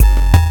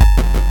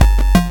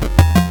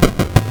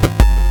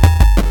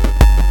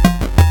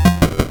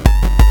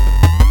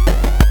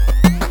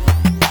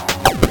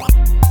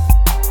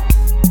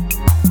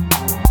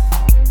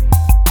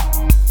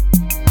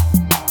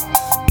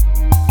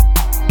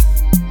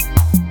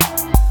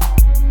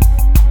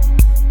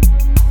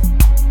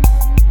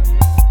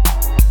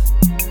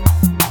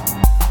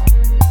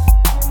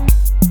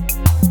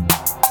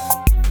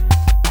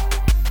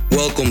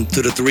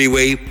to the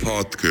Three-Way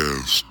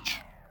Podcast.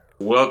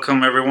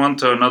 Welcome, everyone,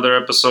 to another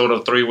episode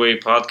of Three-Way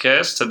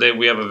Podcast. Today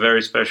we have a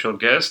very special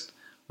guest,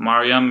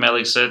 Mariam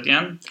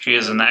Meliksetian. She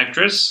is an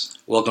actress.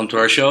 Welcome to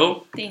our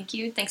show. Thank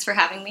you. Thanks for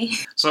having me.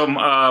 So,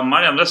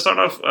 Mariam, let's start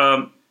off.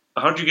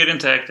 How'd you get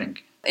into acting?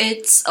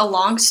 It's a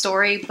long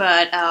story,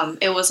 but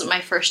it wasn't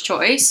my first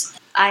choice.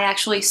 I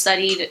actually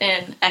studied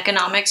in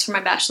economics for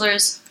my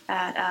bachelor's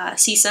at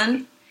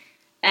CSUN,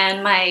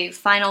 and my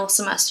final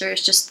semester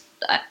is just,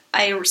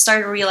 I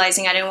started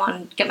realizing I didn't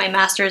want to get my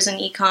master's in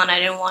econ. I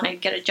didn't want to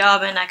get a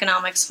job in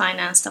economics,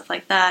 finance, stuff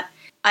like that.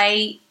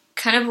 I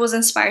kind of was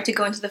inspired to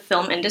go into the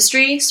film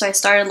industry, so I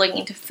started looking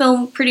into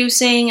film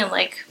producing and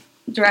like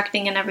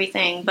directing and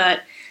everything,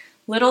 but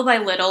little by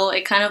little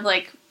it kind of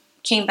like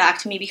came back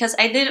to me because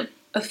I did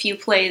a few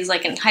plays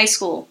like in high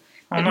school,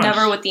 but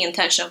never with the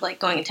intention of like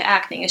going into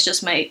acting. It's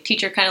just my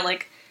teacher kind of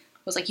like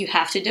was like, you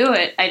have to do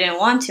it. I didn't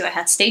want to. I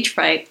had stage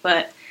fright,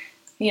 but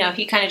you know,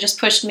 he kind of just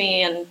pushed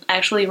me, and I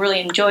actually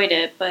really enjoyed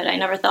it, but I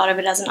never thought of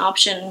it as an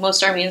option.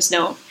 Most Armenians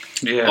don't.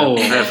 Yeah,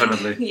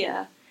 definitely.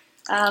 Yeah.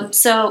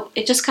 So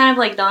it just kind of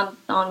like dawned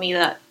on me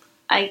that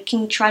I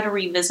can try to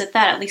revisit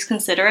that, at least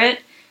consider it.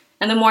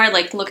 And the more I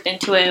like looked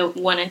into it,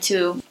 went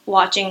into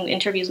watching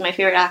interviews with my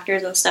favorite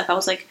actors and stuff, I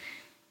was like,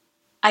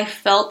 I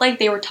felt like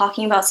they were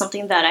talking about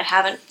something that I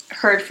haven't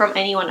heard from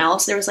anyone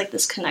else. There was like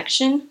this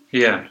connection.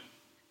 Yeah.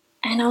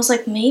 And I was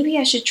like, maybe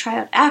I should try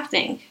out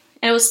acting.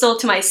 And it was still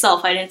to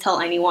myself. I didn't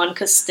tell anyone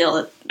because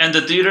still... And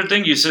the theater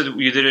thing, you said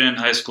you did it in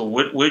high school.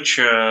 Which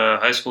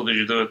high school did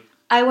you do it?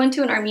 I went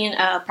to an Armenian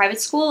private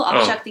school,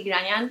 Alshak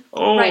Tigranyan.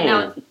 Oh. Right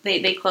now,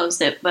 they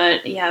closed it,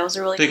 but yeah, it was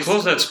a really... They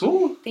closed that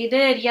school? They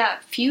did, yeah.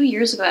 A few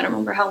years ago. I don't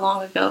remember how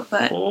long ago,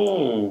 but...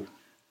 Oh.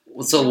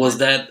 So was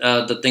that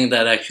the thing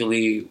that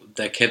actually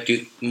that kept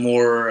you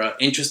more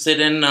interested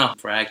in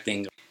for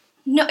acting?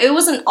 No, it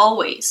wasn't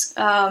always.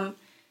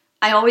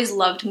 I always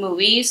loved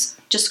movies.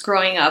 Just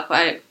growing up,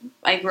 I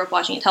grew up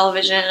watching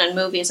television and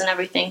movies and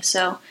everything.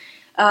 So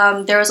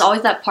there was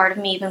always that part of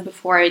me, even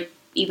before I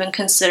even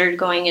considered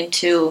going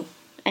into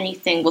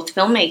anything with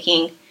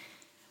filmmaking.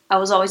 I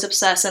was always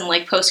obsessed and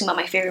like posting about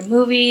my favorite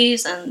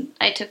movies. And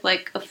I took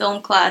like a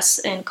film class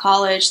in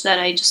college that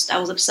I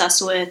was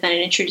obsessed with, and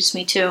it introduced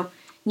me to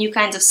new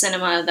kinds of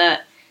cinema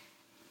that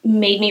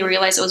made me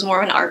realize it was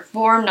more of an art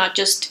form, not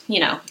just, you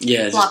know,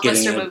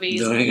 blockbuster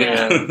movies.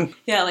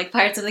 Yeah, like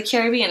Pirates of the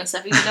Caribbean and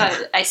stuff. Even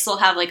though I still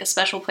have like a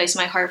special place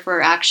in my heart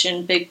for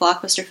action, big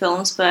blockbuster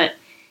films, but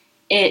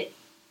it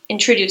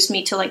introduced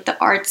me to like the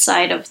art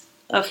side of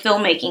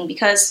filmmaking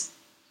because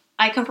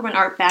I come from an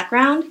art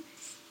background.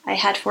 I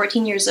had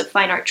 14 years of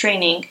fine art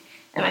training,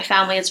 and my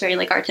family is very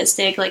like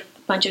artistic, like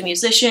a bunch of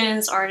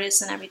musicians,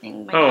 artists, and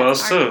everything. My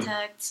dad's an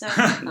architect, so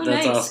That's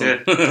nice.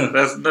 awesome.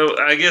 Yeah.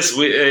 I guess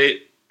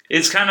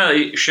it's kind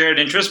of shared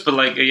interest, but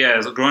like,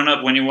 yeah, growing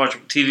up, when you watch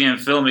TV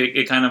and film,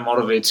 it kind of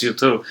motivates you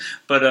too.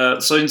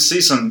 But so in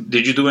CSUN,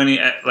 did you do any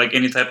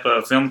type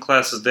of film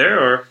classes there,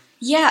 or?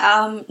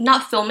 Yeah,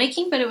 not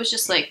filmmaking, but it was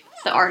just like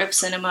the art of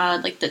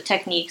cinema, like the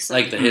techniques.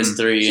 Like the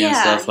history and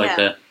stuff like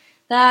that.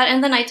 That,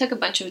 and then I took a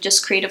bunch of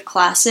just creative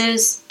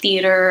classes,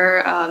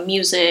 theater,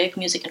 music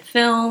and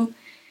film,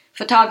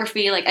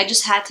 photography. Like I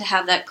just had to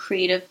have that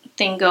creative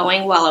thing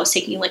going while I was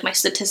taking like my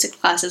statistics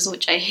classes,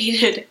 which I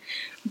hated.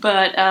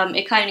 But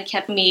it kind of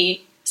kept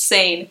me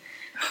sane.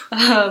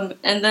 And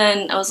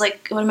then I was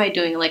like, what am I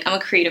doing? Like, I'm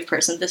a creative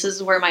person. This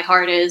is where my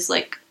heart is.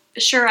 Like,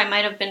 sure, I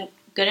might have been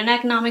good in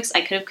economics.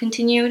 I could have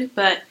continued,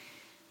 but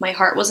my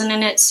heart wasn't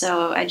in it.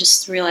 So I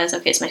just realized,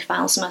 okay, it's my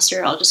final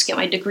semester. I'll just get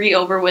my degree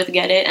over with,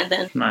 get it. And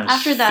then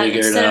after that,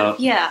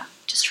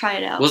 just try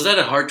it out. Was that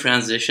a hard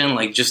transition?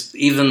 Like, just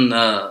even...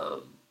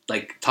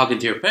 like talking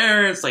to your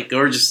parents, like,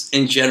 or just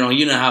in general,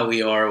 you know how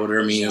we are with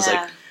Armenians.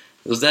 Like,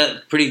 was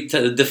that pretty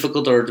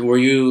difficult, or were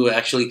you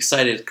actually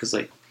excited because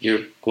like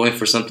you're going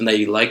for something that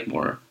you like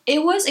more?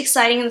 It was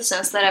exciting in the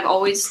sense that I've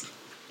always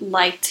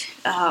liked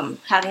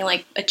having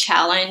like a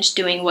challenge,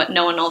 doing what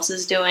no one else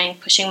is doing,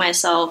 pushing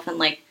myself, and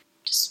like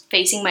just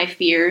facing my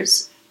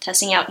fears,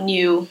 testing out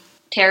new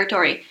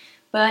territory.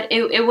 But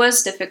it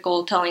was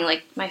difficult telling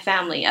like my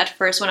family. At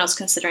first, when I was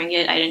considering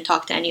it, I didn't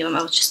talk to any of them.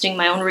 I was just doing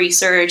my own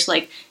research,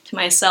 like to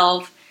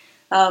myself,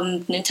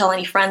 didn't tell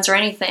any friends or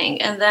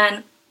anything. And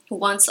then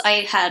once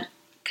I had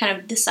kind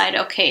of decided,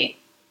 okay,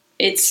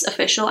 it's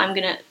official, I'm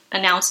going to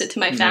announce it to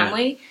my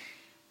family.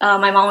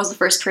 My mom was the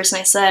first person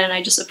I said, and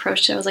I just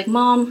approached her. I was like,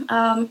 Mom,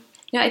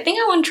 I think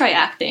I want to try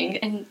acting.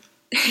 And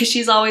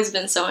she's always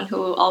been someone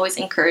who always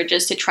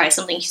encourages to try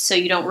something so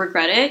you don't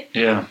regret it.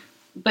 Yeah.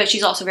 But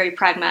she's also very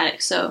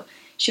pragmatic. So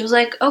she was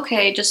like,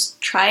 okay, just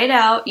try it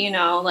out, you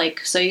know, like,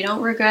 so you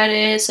don't regret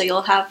it, so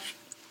you'll have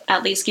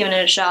at least given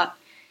it a shot.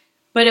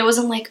 But it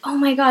wasn't like, oh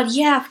my God,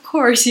 yeah, of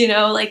course, you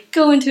know, like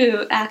go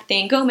into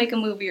acting, go make a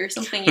movie or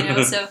something, you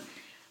know. So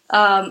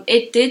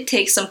it did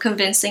take some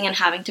convincing and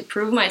having to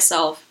prove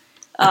myself.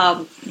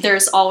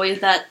 There's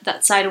always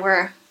that side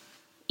where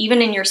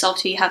even in yourself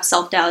too, you have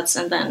self-doubts,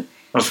 and then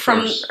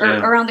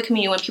around the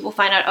community, when people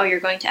find out, oh,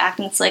 you're going to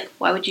acting, it's like,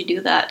 why would you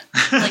do that?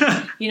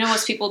 Like, you know,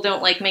 most people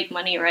don't like make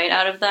money right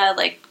out of that.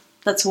 Like,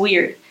 that's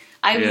weird.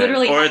 I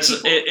literally or have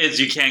people. it's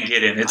you can't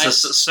get in. It's a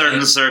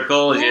certain I-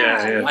 circle.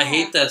 Yeah. Yeah. I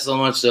hate that so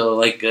much though.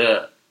 Like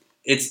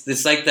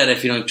it's like that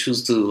if you don't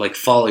choose to like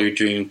follow your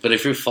dream. But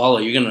if you follow,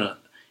 you're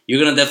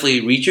gonna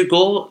definitely reach your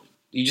goal.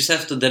 You just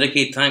have to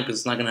dedicate time because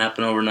it's not gonna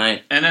happen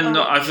overnight. And then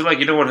I feel like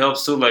what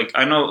helps too. Like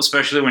I know,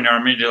 especially when you're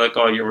Armenian, you're like,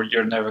 oh,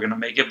 you're never gonna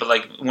make it. But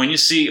like when you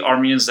see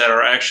Armenians that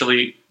are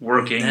actually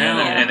working,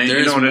 and there's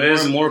you know what more it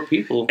is, and more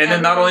people. and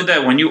then not only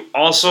that, when you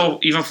also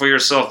even for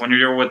yourself, when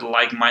you're with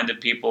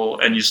like-minded people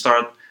and you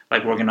start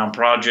like working on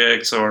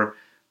projects or.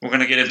 We're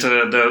going to get into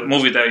the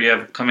movie that you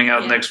have coming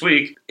out next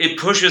week. It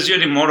pushes you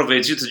and it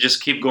motivates you to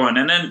just keep going.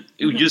 And then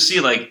you see,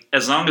 like,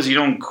 as long as you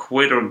don't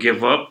quit or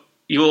give up,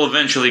 you will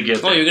eventually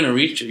get there. Oh, you're going to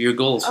reach your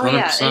goals, 100%. Oh,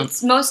 yeah.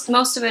 It's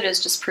most of it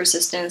is just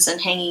persistence and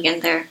hanging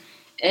in there.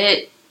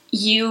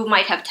 You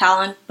might have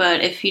talent,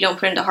 but if you don't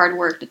put in the hard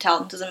work, the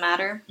talent doesn't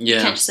matter. Yeah.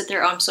 You can't just sit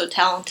there, oh, I'm so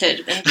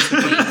talented, and just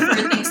wait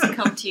for things to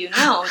come to you.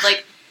 No,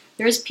 like,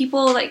 there's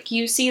people, like,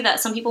 you see that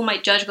some people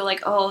might judge, go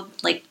like, oh,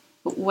 like,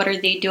 what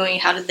are they doing?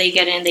 How did they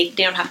get in? They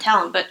don't have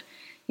talent, but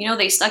you know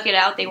they stuck it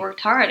out. They worked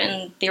hard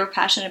and they were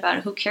passionate about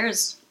it. Who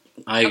cares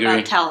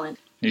about talent?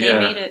 They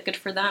made it. Good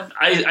for them.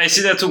 I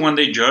see that too when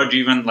they judge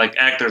even like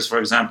actors, for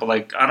example.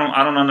 Like I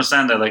don't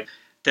understand that. Like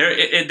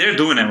they're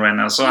doing it right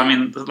now. So I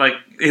mean, like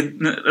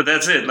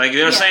that's it. Like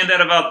they're saying that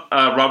about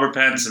Robert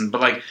Pattinson,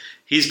 but like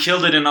he's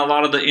killed it in a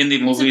lot of the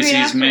indie movies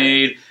he's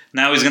made.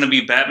 Now he's gonna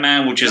be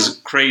Batman, which is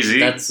crazy.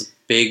 That's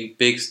a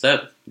big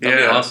step. That'd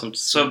be awesome.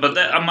 So, but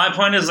my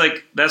point is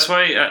like that's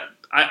why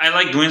I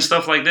like doing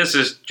stuff like this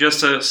is just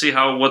to see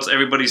what's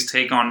everybody's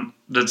take on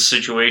the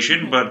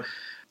situation. Mm-hmm. But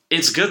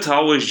it's good to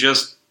always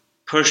just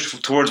push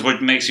towards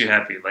what makes you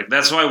happy. Like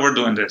that's why we're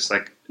doing this.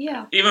 Like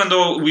even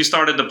though we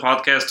started the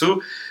podcast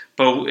too,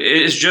 but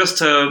it's just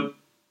to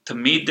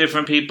meet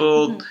different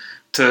people,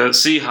 to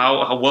see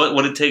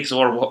what it takes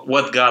or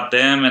what got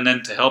them, and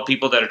then to help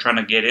people that are trying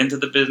to get into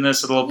the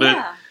business a little bit.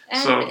 Yeah,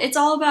 and it's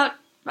all about.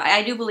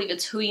 I do believe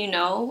it's who you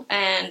know,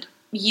 and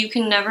you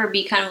can never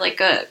be kind of like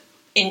a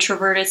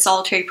introverted,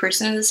 solitary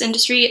person in this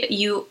industry.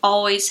 You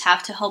always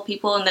have to help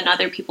people, and then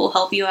other people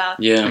help you out.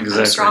 Yeah, exactly.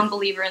 I'm a strong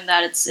believer in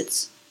that.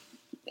 It's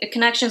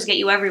connections get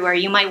you everywhere.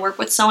 You might work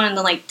with someone, and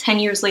then like 10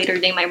 years later,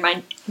 they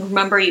might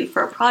remember you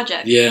for a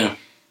project. Yeah,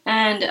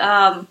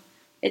 and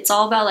it's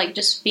all about like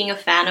just being a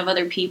fan of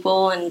other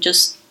people and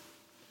just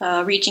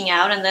reaching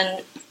out, and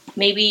then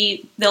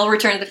maybe they'll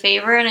return the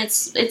favor. And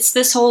it's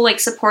this whole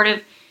like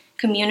supportive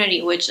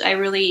community, which I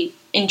really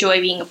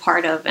enjoy being a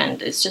part of,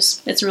 and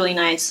it's really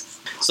nice.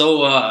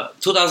 So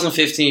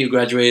 2015 you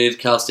graduated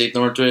Cal State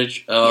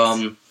Northridge,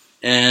 Yes.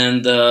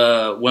 and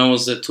when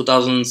was it?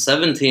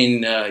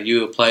 2017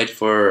 you applied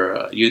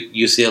for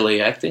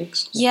UCLA acting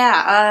school?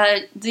 Yeah,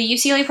 the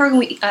UCLA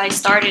program I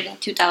started in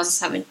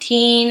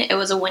 2017. It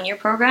was a 1-year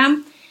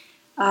program,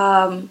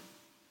 and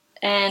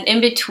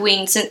in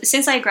between,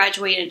 since I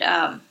graduated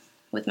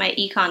with my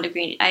econ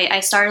degree,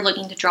 I started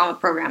looking to drama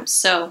programs.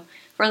 So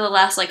for the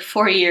last like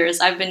 4 years,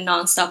 I've been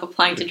nonstop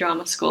applying to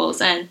drama schools,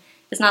 and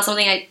it's not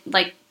something I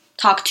like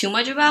talk too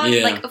much about.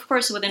 Yeah. Like, of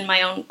course, within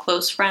my own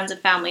close friends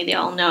and family, they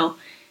all know.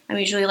 I'm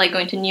usually like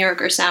going to New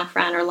York or San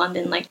Fran or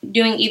London, like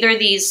doing either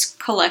these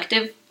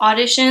collective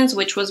auditions,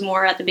 which was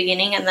more at the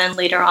beginning, and then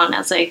later on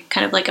as I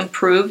kind of like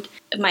improved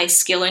my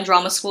skill in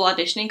drama school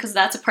auditioning, because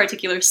that's a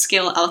particular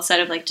skill outside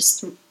of like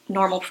just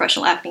normal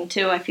professional acting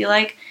too. I feel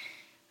like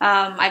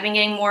I've been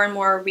getting more and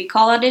more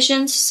recall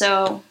auditions,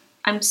 so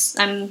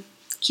I'm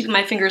keeping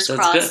my fingers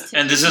crossed.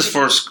 And this is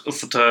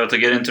to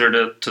get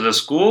into the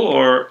school,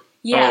 or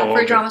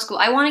for drama school.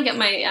 I want to get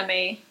my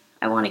MA.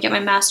 I want to get my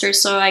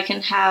master's so I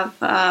can have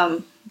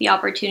the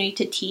opportunity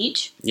to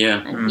teach.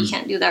 Yeah, and you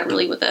can't do that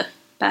really with a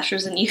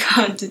bachelor's in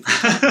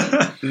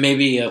econ.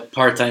 Maybe a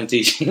part-time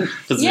teaching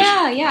position.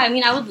 Yeah. I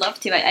mean, I would love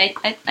to. I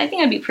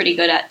think I'd be pretty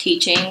good at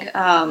teaching,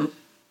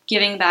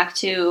 giving back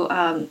to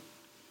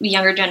the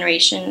younger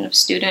generation of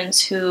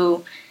students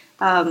who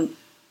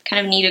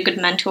kind of need a good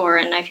mentor,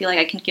 and I feel like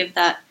I can give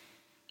that.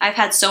 I've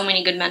had so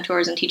many good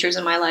mentors and teachers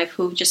in my life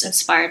who just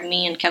inspired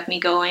me and kept me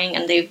going,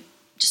 and they've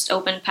just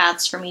opened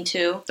paths for me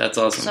too. That's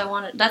awesome.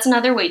 So that's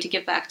another way to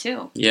give back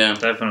too. Yeah,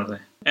 definitely.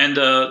 And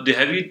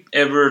have you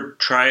ever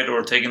tried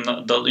or taken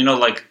the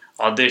like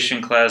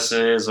audition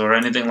classes or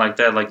anything like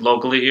that, like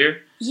locally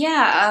here?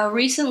 Yeah,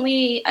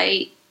 recently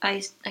I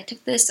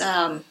took this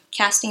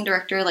casting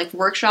director like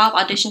workshop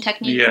audition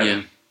technique.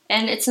 Yeah.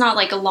 And it's not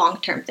like a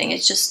long-term thing.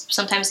 It's just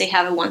sometimes they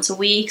have it once a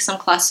week. Some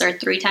classes are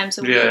 3 times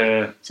a week.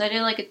 Yeah. So I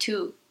did like a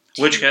two.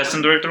 Which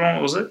casting director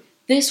one was it?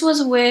 This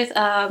was with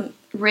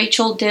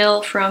Rachel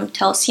Dill from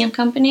Telsey and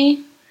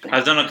Company.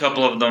 I've done a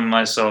couple of them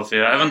myself.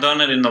 Yeah, I haven't done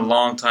it in a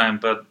long time,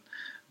 but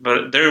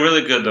they're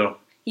really good though.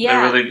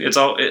 Yeah, they're really,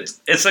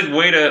 it's like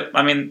way to.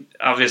 I mean,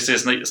 obviously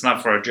it's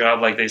not for a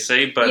job like they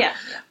say, but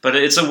but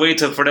it's a way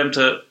for them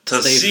to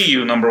see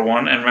you, number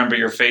one, and remember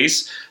your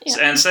face,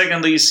 and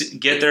secondly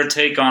get their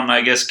take on,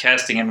 I guess,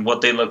 casting and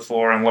what they look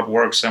for and what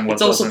works and what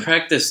doesn't. It's also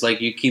practice. Like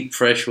you keep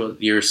fresh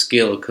with your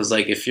skill, because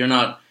like if you're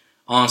not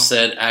on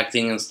set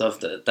acting and stuff,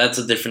 that's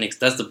a different.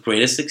 That's the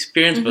greatest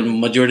experience. Mm-hmm.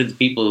 But majority of the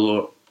people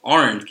who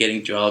aren't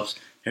getting jobs,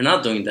 you're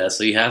not doing that.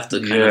 So you have to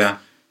kind of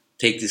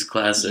take these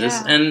classes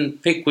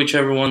and pick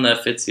whichever one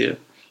that fits you.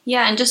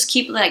 Yeah, and just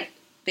keep, like,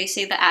 they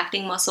say the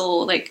acting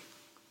muscle, like,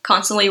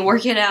 constantly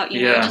work it out,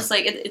 you know, just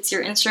like it's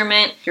your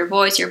instrument, your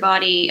voice, your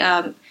body,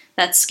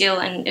 that skill.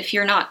 And if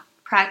you're not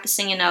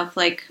practicing enough,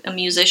 like a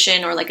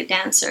musician or like a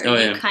dancer,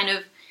 you kind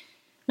of,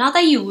 not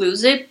that you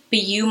lose it, but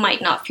you might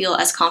not feel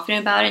as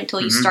confident about it until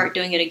you start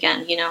doing it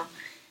again, you know.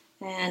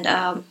 And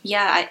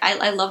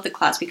I love the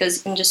class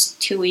because in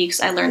just 2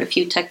 weeks I learned a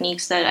few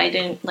techniques that I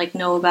didn't like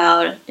know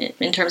about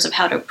in terms of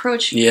how to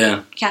approach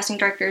casting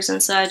directors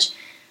and such.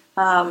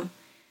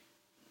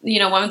 You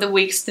know, one of the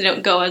weeks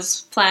didn't go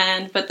as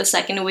planned, but the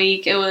second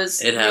week it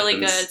was really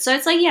good. So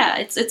it's like,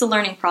 it's a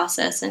learning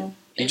process, and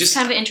it's just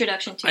kind of an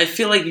introduction to it. I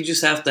feel like you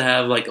just have to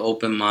have like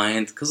open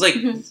mind, because like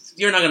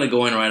you're not gonna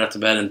go in right off the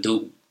bat and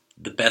do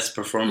the best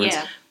performance.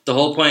 Yeah. The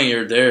whole point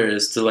you're there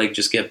is to like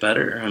just get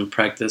better and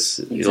practice.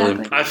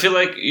 Exactly. I feel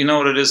like, you know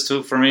what it is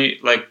too for me,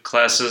 like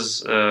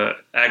classes,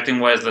 acting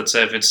wise. Let's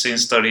say if it's scene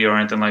study or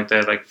anything like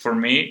that. Like for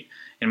me,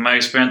 in my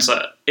experience,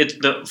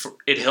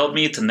 it helped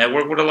me to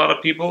network with a lot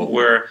of people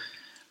where.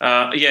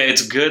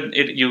 It's good.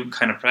 You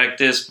kind of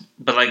practice,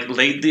 but like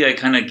lately,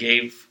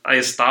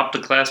 I stopped the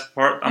class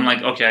part. I'm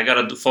like, okay, I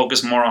gotta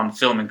focus more on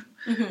filming,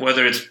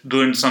 whether it's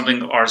doing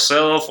something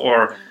ourselves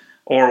or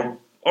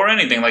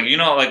anything, like, you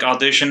know, like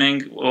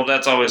auditioning. Well,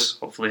 that's always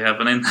hopefully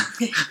happening,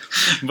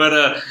 but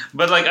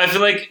like I feel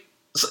like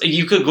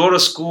you could go to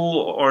school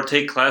or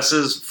take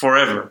classes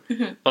forever,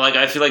 but like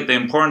I feel like the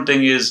important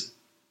thing is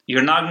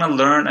you're not gonna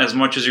learn as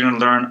much as you're gonna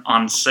learn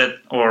on set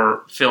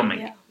or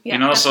filming. You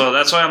know, so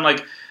that's why I'm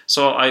like.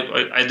 So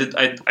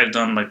I've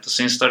done like the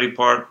scene study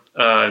part.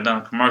 I've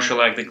done a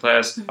commercial acting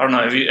class. I don't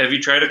know. Have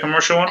you tried a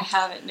commercial one? I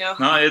haven't. No.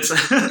 No, it's.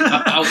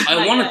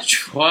 I want to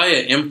try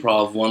an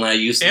improv one. I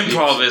used to.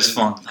 Improv is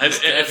fun.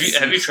 Have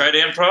you tried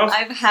improv?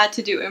 I've had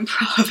to do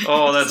improv.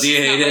 Oh, that's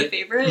my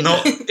favorite.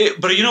 No,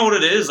 but you know what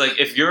it is? Like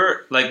if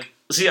you're like,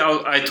 see,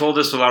 I told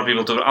this to a lot of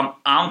people too.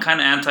 I'm kind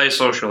of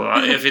antisocial.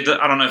 I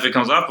don't know if it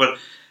comes up, but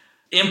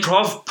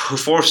improv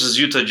forces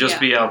you to just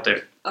be out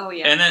there. Oh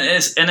yeah.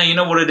 And then you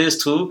know what it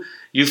is too.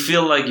 You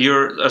feel like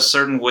you're a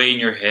certain way in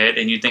your head,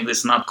 and you think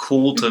it's not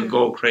cool to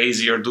go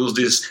crazy or do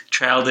these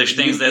childish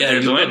things that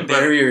they're doing. Put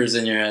barriers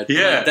in your head.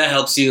 Yeah, like, that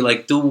helps you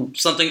like do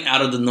something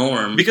out of the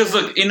norm. Because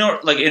look, in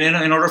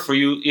order for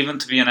you even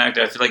to be an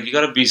actor, I feel like you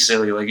got to be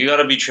silly, like you got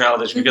to be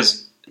childish,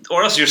 because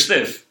or else you're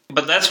stiff.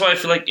 But that's why I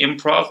feel like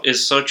improv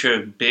is such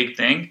a big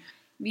thing.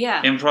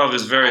 Yeah, improv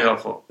is very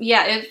helpful.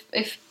 Yeah,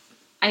 if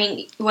I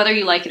mean, whether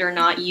you like it or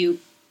not,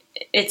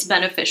 it's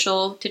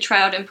beneficial to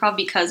try out improv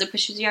because it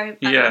pushes you out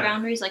of your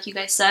boundaries, like you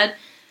guys said.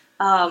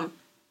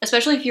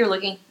 Especially if you're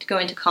looking to go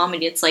into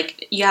comedy, it's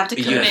like you have to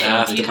commit. You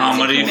have to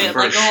commit,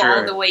 like go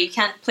all the way. You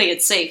can't play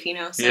it safe, you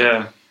know. So,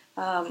 yeah.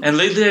 And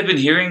lately, I've been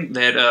hearing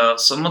that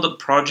some of the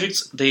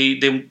projects they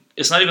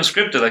it's not even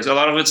scripted. Like a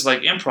lot of it's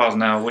like improv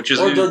now, which is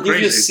crazy.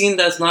 Have you seen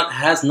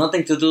has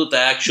nothing to do with the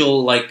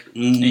actual like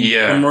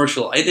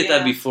commercial? I did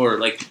that before.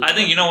 Like I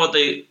think you know what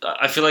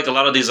I feel like a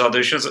lot of these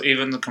auditions,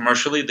 even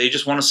commercially, they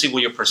just want to see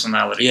what your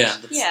personality is.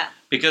 Yeah.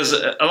 Because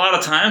a lot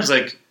of times,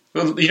 like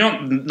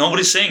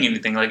nobody's saying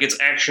anything. Like it's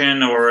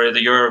action, or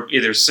you're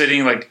either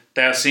sitting like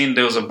that scene.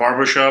 There was a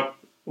barbershop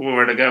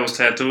where the guy was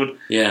tattooed.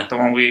 Yeah. The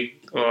one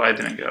I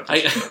didn't get.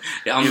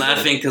 I'm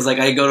laughing because like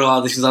I go to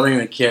auditions, I don't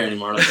even care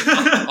anymore. Like,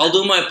 I'll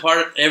do my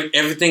part.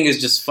 Everything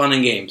is just fun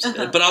and games.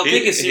 But I'll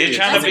take it serious. He's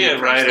trying to be a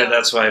writer,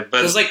 that's why.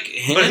 But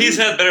he's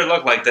had better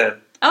luck like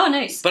that. Oh,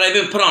 nice. But I've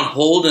been put on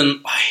hold,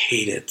 and I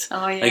hate it.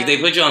 Oh yeah. Like they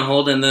put you on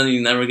hold, and then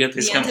you never get.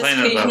 He's the complaining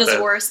about that. anticipation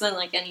is worse than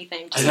like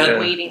anything. Just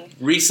waiting.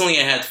 Recently,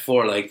 I had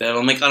 4 like that.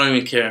 I'm like, I don't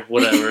even care.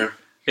 Whatever.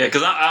 Yeah,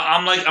 because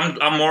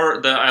I'm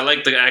more I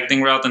like the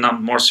acting route, and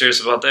I'm more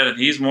serious about that. And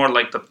he's more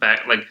like the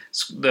back, like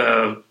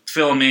the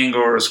filming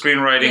or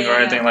screenwriting or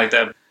anything like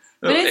that.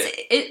 But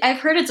I've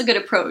heard it's a good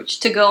approach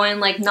to go in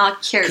like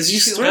not care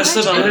because that's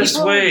the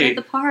best way. Get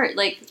the part.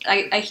 Like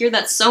I hear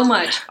that so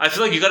much. I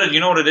feel like you gotta, you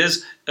know what it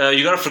is.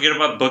 You gotta forget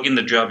about booking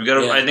the job. You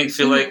gotta, I think,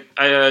 feel like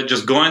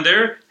just go in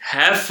there,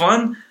 have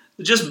fun.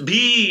 Just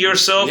be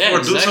yourself or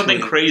do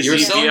something crazy. You're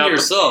selling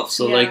yourself,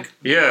 so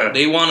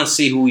they want to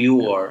see who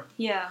you are.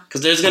 Yeah. Because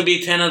there's going to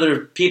be 10 other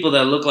people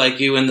that look like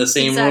you in the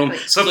same room.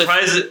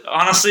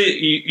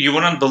 Honestly, you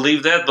wouldn't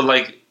believe that, but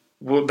like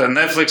the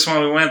Netflix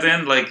one we went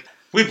in, like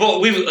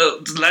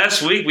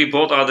last week we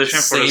both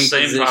auditioned for the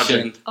same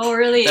project. Oh,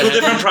 really? 2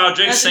 different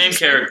projects, same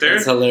character.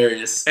 It's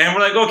hilarious. And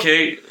we're like,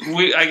 okay,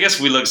 I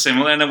guess we look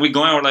similar. And then we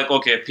go in, we're like,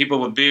 okay,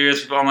 people with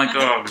beards. I'm like,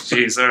 oh,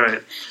 jeez, all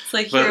right. It's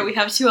like, here we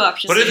have 2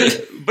 options.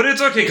 But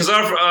it's okay, because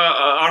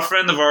our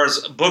friend of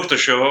ours booked the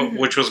show,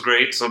 which was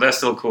great, so that's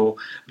still cool.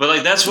 But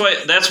like that's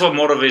what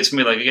motivates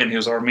me. Like again, he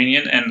was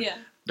Armenian, and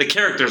the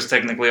character's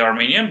technically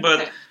Armenian.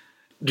 But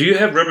do you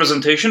have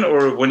representation,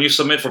 or when you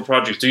submit for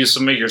projects, do you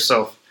submit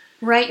yourself?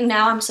 Right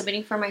now, I'm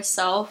submitting for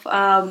myself.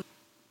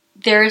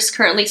 There is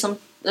currently some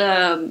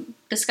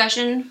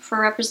discussion for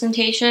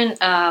representation.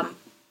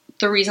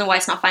 The reason why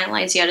it's not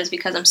finalized yet is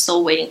because I'm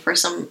still waiting for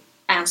some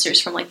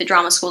answers from like the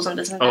drama schools and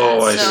this and that.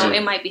 Oh, I so see.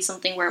 it might be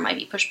something where it might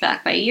be pushed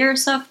back by a year or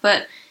stuff.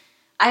 But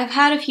I've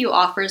had a few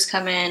offers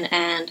come in,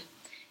 and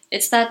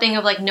it's that thing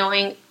of like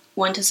knowing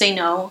when to say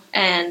no.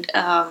 And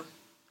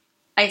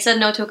I said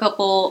no to a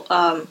couple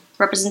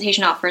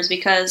representation offers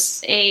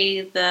because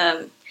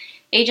the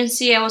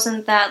agency I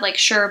wasn't that like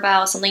sure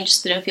about, something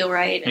just didn't feel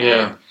right.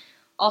 Yeah. And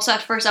also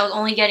at first I was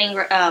only getting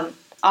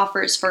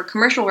offers for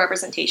commercial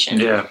representation.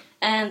 Yeah.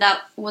 And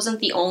that wasn't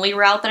the only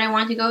route that I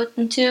wanted to go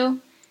into.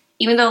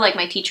 Even though, like,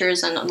 my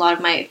teachers and a lot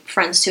of my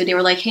friends, too, they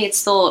were like, hey, it's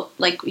still,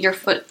 like, your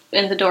foot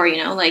in the door, you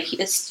know? Like,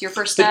 it's your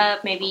first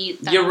step, maybe...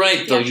 You're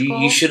right, though.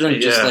 You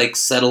shouldn't just, Yeah. like,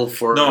 settle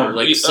for,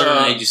 like,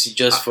 certain agency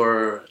just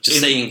for... Just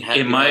saying...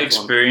 In my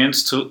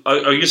experience, too...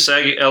 Are you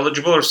SAG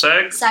eligible or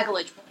SAG? SAG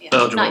eligible, yeah.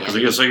 Eligible, Not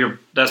yet. so you're...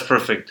 That's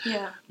perfect.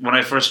 Yeah. When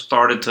I first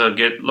started to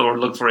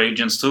look for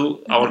agents,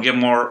 too, I would get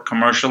more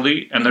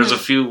commercially, and there's a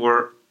few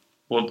where...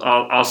 Well,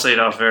 I'll say it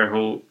off air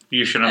who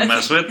you shouldn't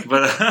mess with,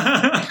 but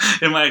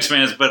in my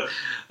experience. But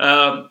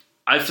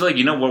I feel like,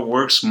 you know what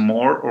works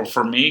more, or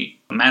for me,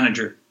 a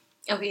manager.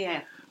 Okay,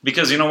 yeah.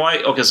 Because you know why?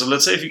 Okay, so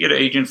let's say if you get an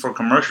agent for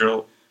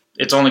commercial,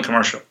 it's only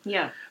commercial.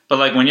 Yeah. But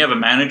like when you have a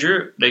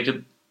manager, they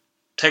could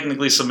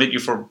technically submit you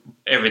for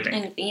everything.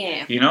 Anything,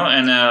 yeah. You know,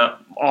 and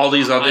all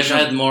these auditions.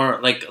 I've had more,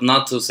 like,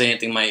 not to say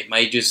anything, my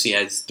agency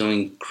is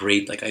doing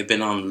great. Like, I've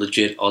been on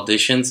legit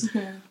auditions.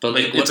 Mm-hmm. But,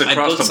 like, It's I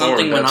across put the board,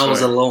 something when that's I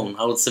was why. alone.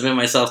 I would submit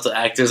myself to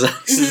actors,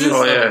 actresses, and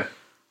Oh stuff. yeah.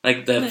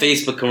 Like, the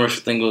Facebook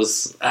commercial thing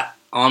was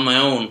on my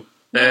own.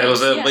 Yeah, it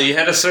was Yeah. but you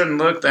had a certain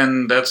look,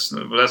 and that's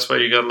why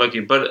you got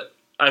lucky. But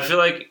I feel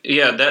like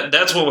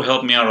that's what will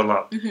help me out a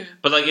lot. Mm-hmm.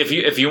 But like if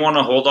you want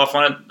to hold off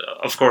on it,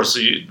 of course.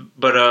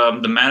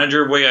 But the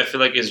manager way I feel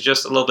like is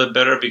just a little bit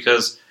better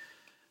because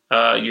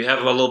you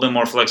have a little bit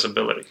more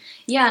flexibility.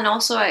 Yeah, and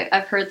also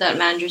I've heard that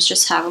managers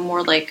just have a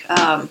more, like,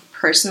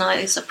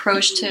 personalized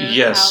approach to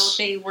Yes.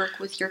 how they work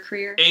with your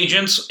career.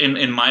 Agents,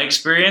 in my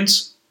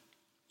experience,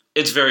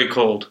 it's very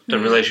cold, the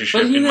Mhm.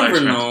 relationship. But you in my never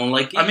experience. know.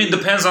 Like, I mean,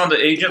 depends on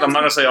the agent. I'm not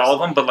gonna say all of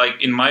them, but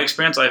like in my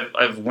experience,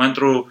 I've went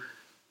through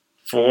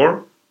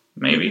four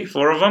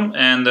of them,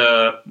 and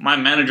my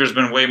manager's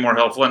been way more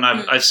helpful, and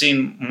I've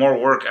seen more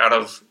work out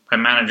of my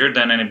manager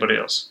than anybody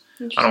else.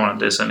 I don't want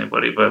to diss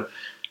anybody, but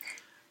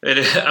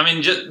I mean,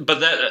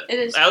 It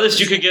is- at least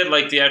you could get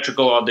like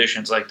theatrical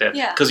auditions like that.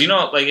 Yeah. Because you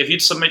know, like if you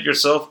submit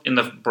yourself in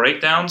the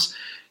breakdowns,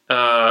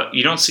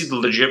 you don't see the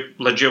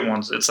legit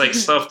ones. It's like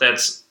stuff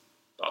that's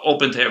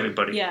open to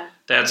everybody. Yeah.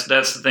 That's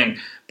the thing.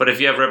 But if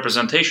you have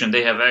representation,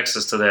 they have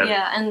access to that.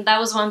 Yeah, and that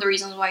was one of the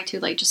reasons why too.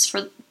 Like, just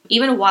for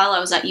even while I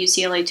was at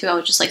UCLA too, I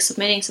was just like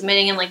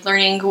submitting, and like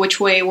learning which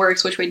way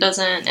works, which way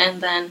doesn't, and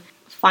then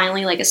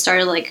finally, like, it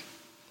started like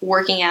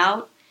working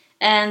out.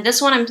 And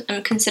this one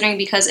I'm considering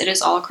because it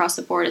is all across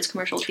the board. It's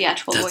commercial,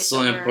 theatrical, That's so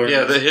voiceover. important.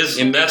 Yeah,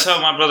 It that's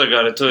how my brother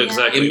got it too. Yeah.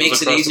 Exactly. It makes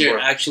was it across the easier.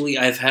 board. Actually,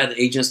 I've had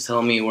agents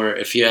tell me where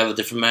if you have a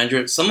different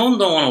manager, some of them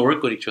don't want to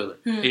work with each other.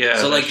 Yeah.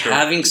 So, like, that's true.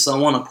 having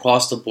someone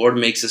across the board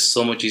makes it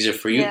so much easier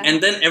for you. Yeah.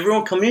 And then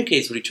everyone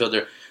communicates with each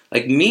other.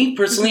 Like, me,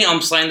 personally,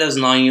 I'm signed as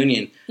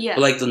non-union. Yeah.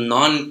 But, like,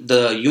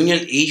 the union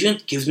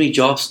agent gives me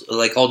jobs,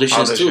 like,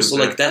 auditions too. Auditions, So,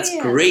 yeah. like, that's Oh,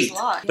 yeah, great. there's a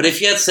lot, But yeah. if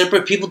you had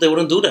separate people, they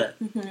wouldn't do that.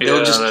 They'll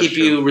Yeah, just that's keep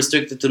true. you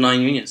restricted to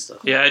non-union stuff.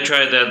 Yeah, I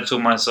tried that too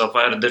myself.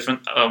 I had a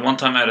different one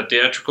time. I had a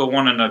theatrical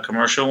one and a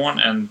commercial one,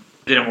 and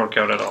it didn't work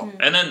out at all.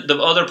 And then the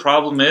other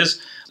problem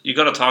is you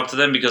got to talk to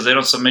them because they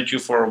don't submit you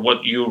for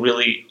what you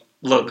really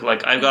look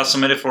like. I got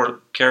submitted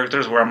for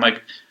characters where I'm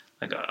like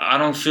I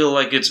don't feel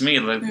like it's me.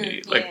 Like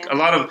yeah. a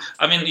lot of.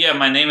 I mean, yeah,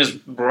 my name is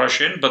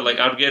Russian, but like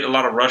I'd get a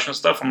lot of Russian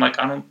stuff. I'm like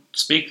I don't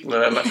speak.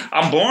 Like,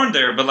 I'm born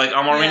there, but like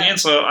I'm Armenian,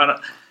 so I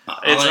don't.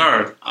 It's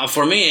hard.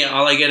 For me,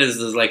 all I get is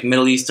like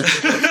Middle Eastern.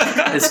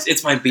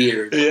 it's my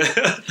beard.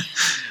 Yeah.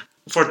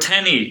 For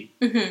Tenny,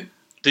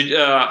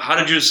 how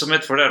did you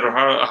submit for that, or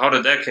how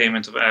did that came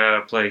into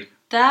play?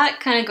 That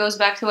kind of goes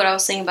back to what I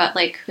was saying about,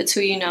 like, it's who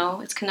you know,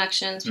 it's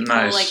connections, people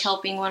Nice. like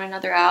helping one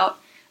another out.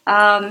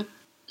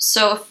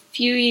 So a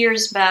few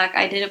years back,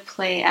 I did a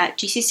play at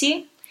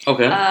GCC,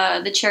 Okay.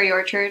 The Cherry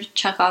Orchard,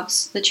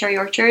 Chekhov's The Cherry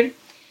Orchard,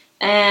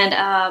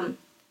 and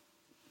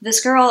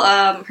this girl,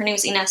 her name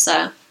is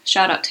Inessa.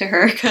 Shout out to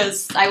her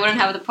because I wouldn't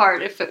have the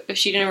part if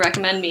she didn't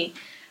recommend me.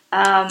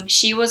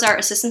 She was our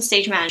assistant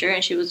stage manager,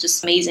 and she was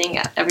just amazing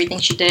at everything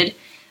she did.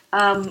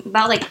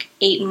 About like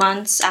 8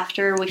 months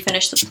after we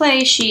finished the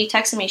play, she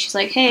texted me. She's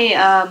like, "Hey,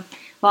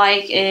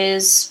 Mike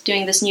is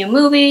doing this new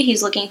movie.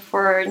 He's looking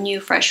for new,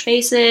 fresh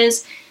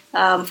faces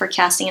for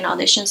casting and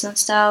auditions and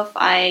stuff.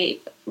 I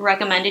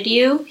recommended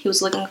you. He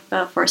was looking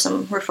for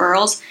some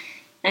referrals,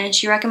 and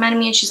she recommended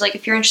me. And she's like,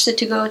 if you're interested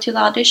to go to the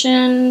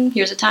audition,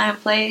 here's a time and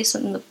place,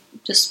 and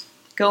just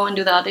go and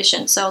do the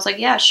audition." So I was like,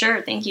 "Yeah,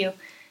 sure, thank you."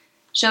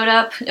 Showed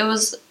up. It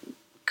was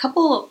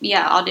couple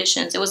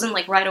auditions. It wasn't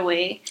like right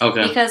away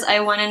Okay. because I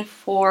went in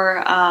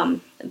for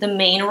the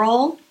main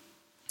role.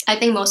 I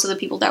think most of the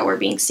people that were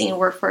being seen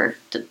were for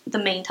the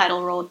main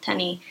title role of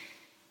Tenny.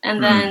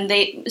 And then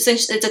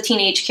since it's a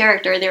teenage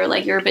character, they were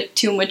like, "You're a bit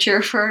too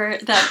mature for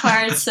that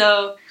part."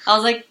 So I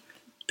was like,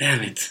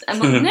 Damn it. I'm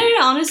like, no,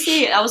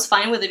 honestly, I was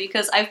fine with it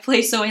because I've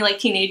played so many like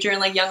teenager and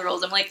like young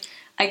roles. I'm like,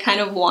 I kind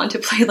of want to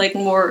play like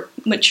more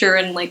mature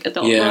and like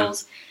adult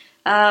roles.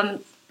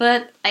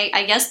 But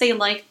I guess they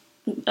liked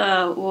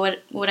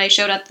what I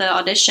showed at the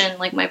audition,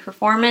 like my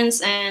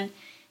performance, and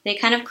they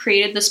kind of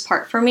created this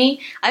part for me.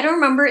 I don't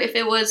remember if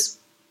it was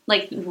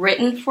like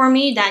written for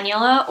me,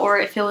 Daniela, or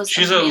if it was.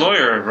 She's a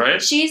lawyer,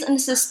 right? She's an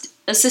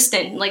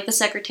assistant, like the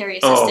secretary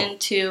assistant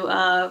to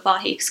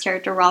Vahik's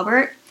character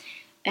Robert.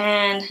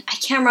 And I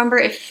can't remember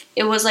if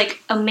it was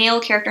like a male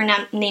character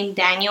named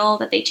Daniel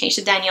that they changed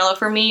to Daniela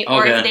for me,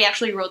 or if they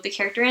actually wrote the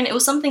character in. It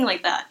was something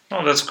like that.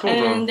 Oh, that's cool.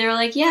 And they're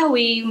like, yeah,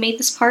 we made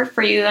this part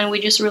for you, and we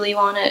just really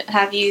want to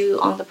have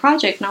you on the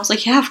project. And I was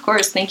like, yeah, of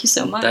course, thank you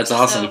so much. That's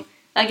awesome. So,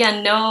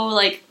 again, no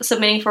like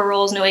submitting for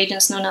roles, no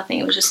agents, no nothing.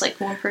 It was just like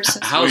one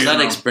person. How was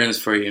that experience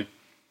for you?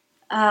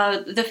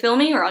 The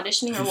filming or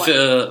auditioning or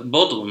what?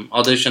 Both of them.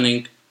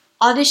 Auditioning.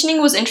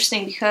 Auditioning was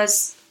interesting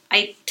because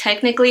I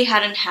technically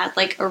hadn't had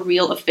like a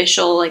real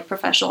official like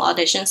professional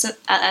audition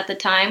at the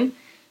time,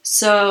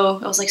 so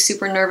I was like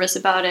super nervous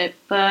about it.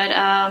 But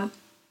I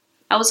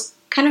was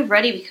kind of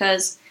ready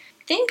because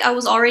I think I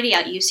was already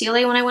at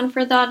UCLA when I went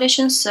for the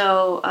audition,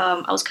 so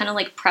I was kind of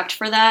like prepped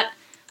for that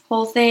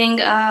whole thing.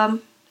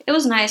 It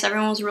was nice.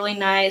 Everyone was really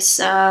nice.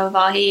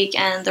 Vahik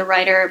and the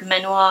writer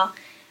Menua,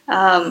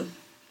 and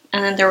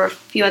then there were a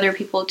few other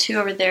people too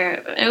over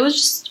there. It was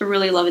just a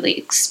really lovely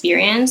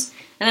experience.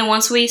 And then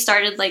once we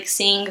started like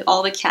seeing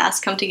all the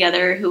cast come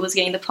together, who was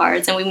getting the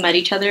parts, and we met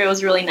each other, it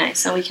was really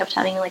nice. And we kept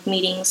having like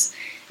meetings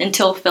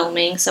until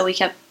filming. So we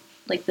kept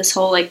like this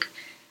whole like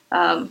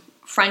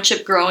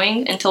friendship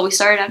growing until we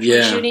started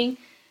actually shooting.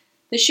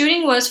 The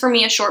shooting was for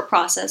me a short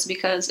process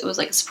because it was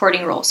like a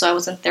supporting role, so I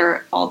wasn't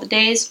there all the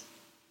days.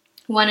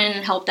 Went in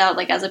and helped out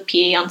like as a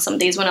PA on some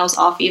days when I was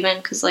off, even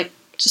because like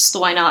just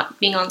why not,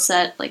 being on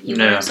set, like you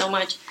learn so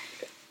much.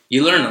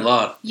 You learn a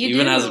lot,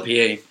 even as a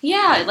PA.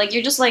 Yeah, like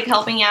you're just like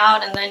helping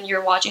out, and then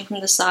you're watching from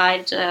the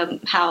side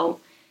how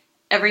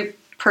every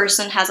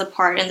person has a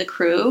part in the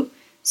crew.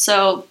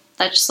 So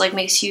that just like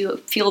makes you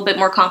feel a bit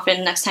more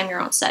confident next time you're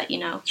on set, you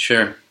know?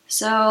 Sure.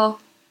 So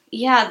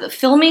yeah, the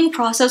filming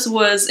process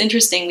was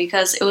interesting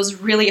because it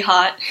was really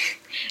hot.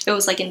 It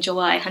was like in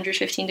July,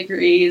 115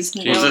 degrees.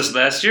 Was this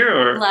last year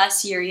or?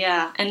 Last year,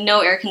 yeah. And no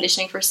air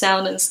conditioning for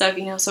sound and stuff,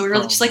 you know, so we were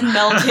just like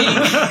melting.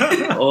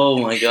 Oh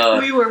my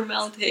god. We were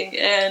melting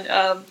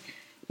and,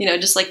 you know,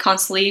 just like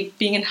constantly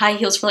being in high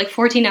heels for like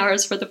 14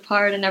 hours for the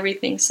part and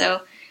everything.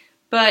 So,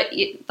 but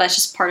that's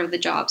just part of the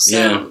job.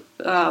 So,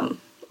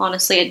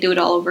 honestly, I'd do it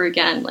all over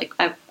again. Like,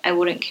 I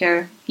wouldn't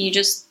care.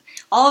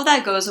 All of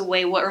that goes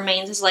away. What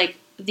remains is like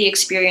the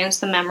experience,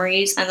 the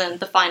memories, and then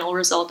the final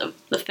result of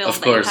the film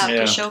that you have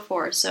to show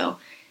for. So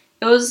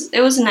it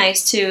was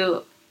nice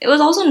to. It was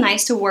also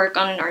nice to work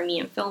on an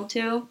Armenian film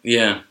too.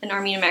 Yeah, an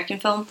Armenian American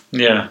film.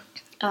 Yeah.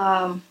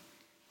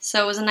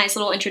 So it was a nice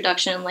little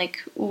introduction,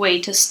 like way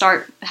to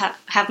start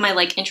have my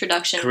like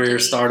introduction career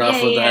start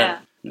off with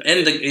that.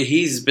 And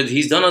he's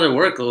done other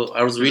work.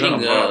 I was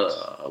reading,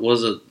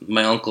 was it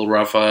My Uncle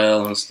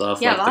Raphael and stuff?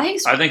 Yeah,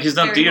 like I think he's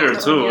done theater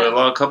too.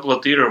 Yeah. A couple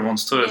of theater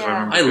ones too. If I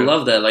remember. I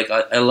love that. Like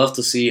I love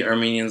to see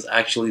Armenians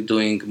actually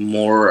doing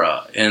more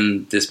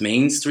in this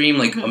mainstream,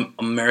 like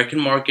American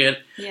market.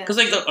 Because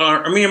like the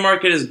Armenian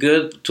market is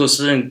good to a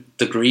certain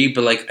degree,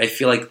 but like I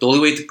feel like the only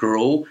way to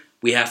grow,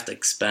 we have to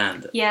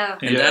expand. Yeah.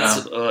 And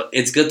that's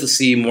it's good to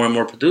see more and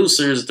more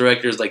producers,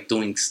 directors like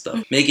doing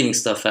stuff, making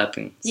stuff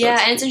happen. So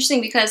and it's interesting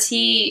because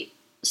he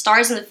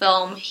stars in the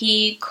film.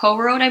 He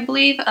co-wrote, I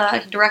believe,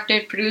 he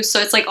directed, produced, so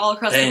it's like all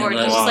across the board.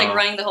 He's just like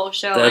running the whole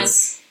show.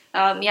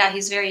 And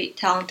he's very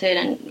talented,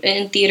 and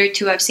in theater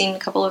too, I've seen a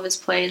couple of his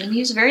plays, and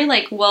he's very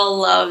like well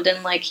loved,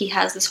 and like he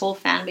has this whole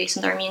fan base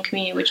in the Armenian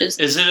community, which is.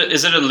 Is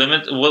it a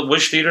limit?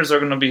 Which theaters are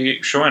going to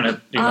be showing it?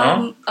 You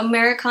know,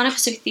 Americana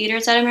Pacific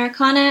Theaters at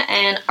Americana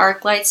and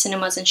ArcLight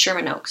Cinemas in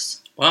Sherman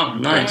Oaks. Wow,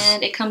 nice!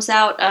 And it comes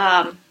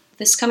out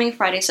this coming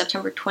Friday,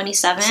 September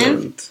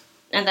 27th,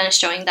 and then it's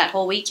showing that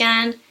whole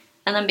weekend.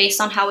 And then based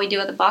on how we do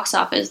at the box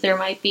office, there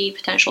might be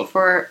potential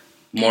for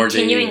more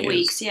continuing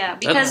weeks. Yeah,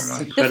 because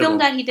the film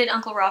that he did,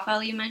 Uncle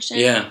Raphael, you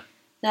mentioned,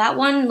 that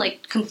one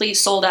like completely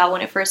sold out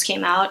when it first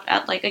came out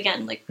at like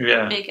again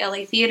big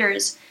LA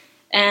theaters,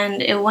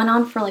 and it went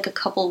on for like a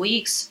couple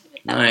weeks.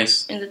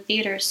 Nice in the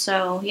theaters.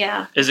 So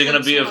yeah, is it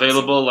going to be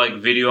available like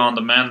video on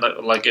demand,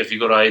 like if you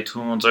go to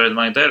iTunes or anything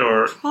like that,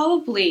 or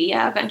probably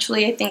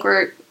eventually. I think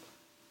we're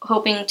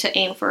hoping to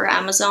aim for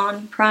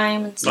Amazon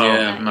Prime and stuff.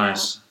 Yeah,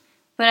 nice.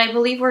 But I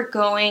believe we're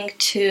going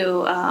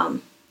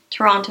to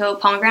Toronto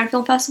Pomegranate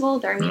Film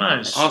Festival.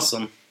 Nice.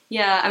 Awesome.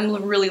 Yeah,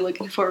 I'm really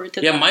looking forward to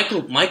that. Yeah,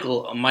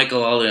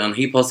 Michael Allion,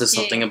 he posted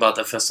something about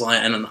the festival,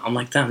 and I'm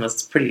like, damn,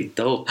 that's pretty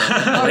dope.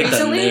 I like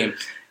that name.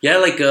 Yeah,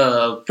 like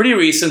pretty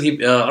recent.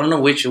 He I don't know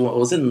which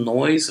was it.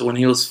 Noise when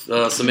he was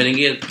submitting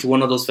it to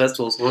one of those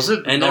festivals. Was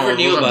it? I never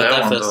knew about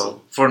that festival.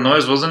 Though. For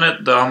Noise, wasn't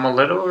it the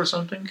Amuleto or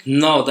something?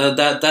 No,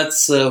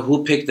 that's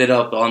who picked it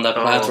up on that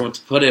platform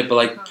to put it. But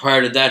like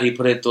prior to that, he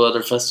put it to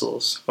other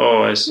festivals.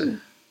 Oh, I see.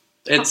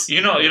 It's you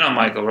know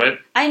Michael, right?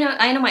 I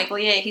know Michael.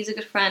 Yeah, he's a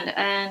good friend,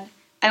 and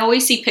I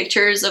always see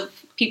pictures of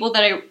people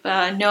that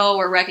I know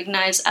or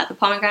recognize at the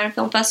Pomegranate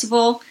Film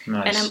Festival,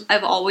 Nice. and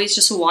I've always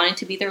just wanted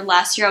to be there.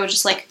 Last year, I was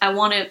just like, I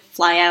want to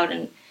fly out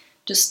and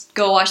just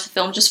go watch the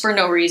film just for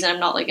no reason. I'm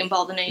not like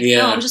involved in any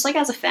film, just like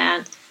as a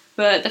fan.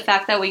 But the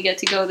fact that we get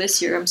to go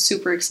this year, I'm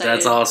super excited.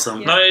 That's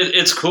awesome. Yeah. No,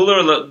 it's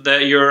cooler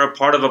that you're a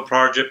part of a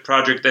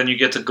project and you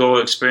get to go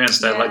experience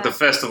that, like the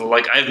festival.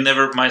 Like I've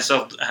never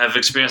myself have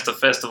experienced the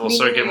festival Me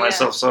circuit neither,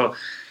 myself, so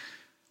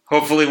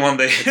hopefully one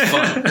day. It's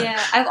fun. Yeah,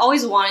 I've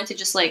always wanted to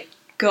just like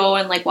go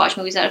and like watch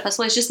movies at a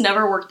festival. It's just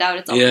never worked out.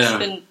 It's always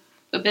been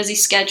a busy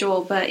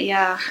schedule, but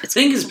yeah. I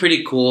think it's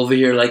pretty cool over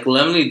here. Like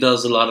Lemley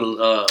does a lot of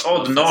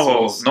the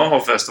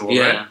NoHo Festival,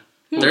 right?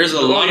 There's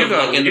a lot you of go,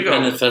 like,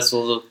 independent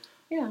festivals.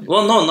 Yeah.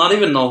 Well, no, not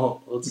even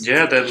NoHo.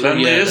 Yeah, that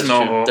Lemley is that's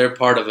NoHo. true. They're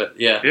part of it.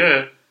 Yeah.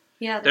 Yeah.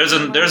 Yeah. There's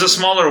a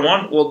smaller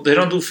one. Well, they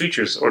don't do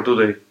features, or do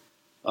they?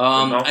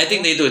 I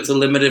think they do. It's a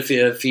limited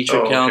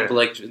feature count, but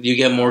like you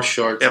get more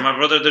shorts. Yeah, my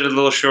brother did a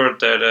little short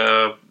that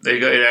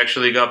it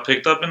actually got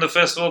picked up in the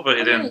festival, but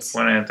he didn't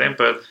win anything.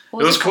 But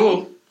it was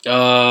cool.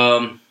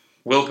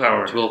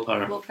 Willpower.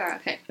 Willpower.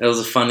 Okay. It was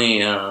a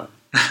funny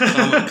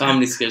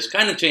comedy sketch.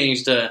 Kind of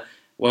changed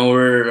when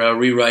we're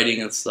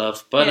rewriting and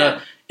stuff,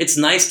 but it's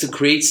nice to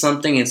create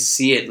something and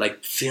see it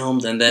like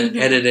filmed and then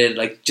edited.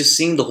 Like just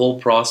seeing the whole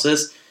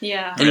process.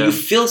 Yeah. And you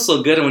feel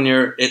so good when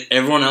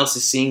everyone else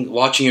is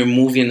watching your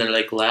movie and they're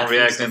like laughing,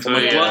 reacting to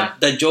like, it. what?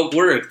 That joke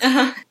worked.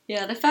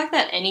 Yeah, the fact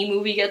that any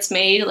movie gets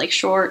made, like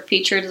short,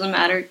 feature, doesn't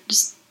matter.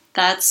 Just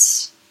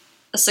that's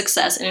a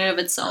success in and of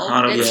itself.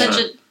 100%. It's such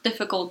a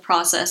difficult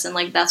process, and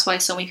like that's why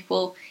so many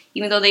people,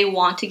 even though they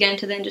want to get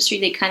into the industry,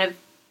 they kind of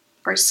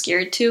are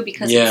scared to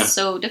because it's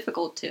so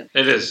difficult to.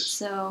 It is.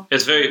 So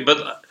it's very,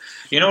 but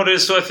you know what it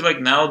is. So I feel like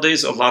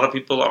nowadays a lot of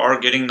people are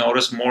getting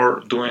noticed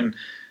more doing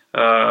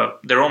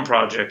their own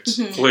projects,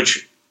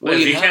 which well,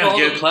 if you can't have all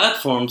get the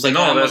platforms like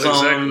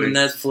Amazon, exactly.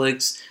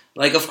 Netflix.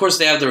 Like, of course,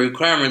 they have the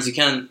requirements. You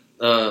can't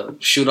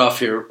shoot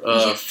off your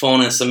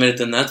phone and submit it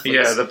to Netflix.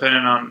 Yeah,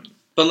 depending on.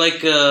 But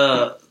like,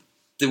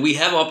 we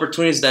have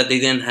opportunities that they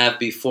didn't have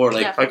before.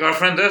 Like, like our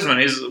friend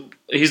Desmond,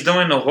 he's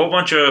doing a whole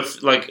bunch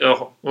of like,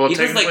 well,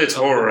 technically it's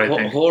horror, I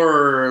think.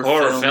 Horror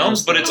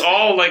films, but it's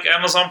all like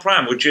Amazon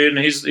Prime, which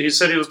he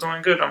said he was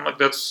doing good. I'm like,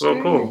 that's so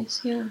very cool.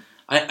 nice, yeah.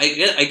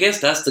 I guess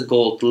that's the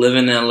goal, to live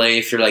in LA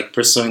if you're like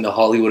pursuing the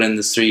Hollywood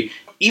industry.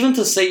 Even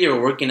to say you're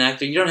a working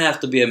actor, you don't have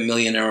to be a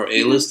millionaire or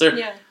A-lister.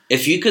 Yeah.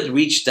 If you could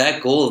reach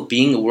that goal of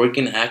being a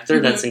working actor,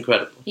 that's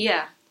incredible.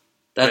 Yeah.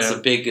 That's a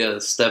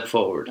big step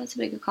forward. That's a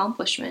big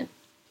accomplishment.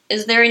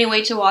 Is there any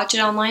way to watch it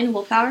online,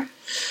 Willpower?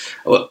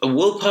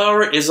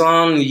 Willpower is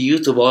on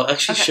YouTube. I'll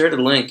actually share the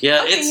link.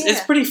 Yeah, Okay,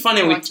 it's pretty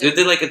funny. We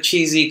did like a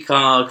cheesy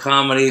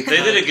comedy. They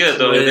did it good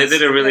though. They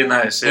did it really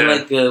nice. Yeah.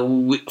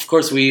 And like, of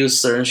course, we used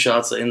certain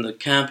shots in the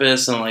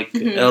campus and like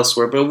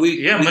elsewhere. But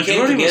we majority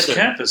came together. was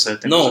campus. I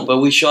think. No, but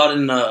we shot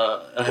in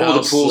a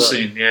house. The pool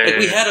scene. Yeah, like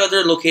we had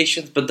other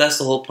locations, but that's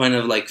the whole point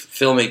of like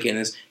filmmaking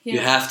is you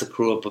have to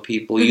crew up of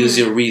people, use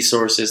your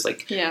resources.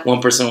 Like one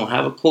person will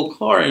have a cool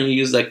car, and you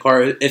use that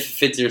car if it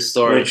fits your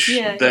story. Which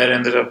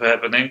ended up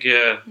happening.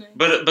 Yeah.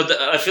 But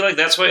I feel like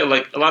that's why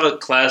like a lot of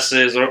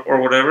classes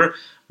or whatever,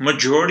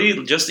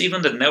 majority, just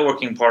even the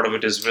networking part of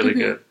it is really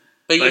good.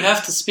 But you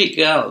have to speak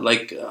out.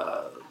 Like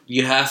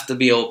you have to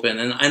be open.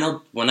 And I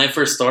know when I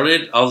first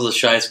started, I was the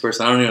shyest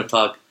person. I don't even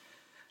talk.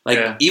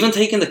 Like even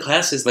taking the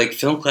classes, like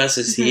film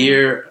classes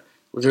here,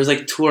 there's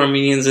like 2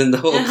 Armenians in the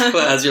whole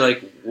class. You're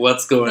like,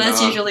 what's going on?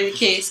 That's usually the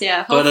case.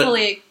 Yeah.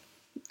 Hopefully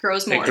it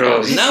grows more. It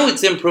grows. Now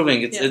it's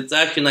improving. It's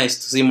actually nice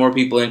to see more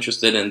people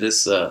interested in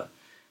this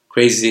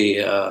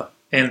crazy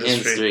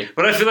industry.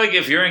 But I feel like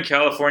if you're in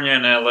California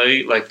and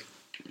LA, like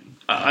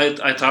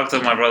I talked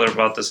to my brother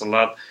about this a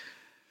lot.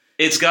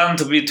 It's gotten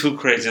to be too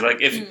crazy. Like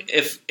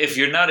if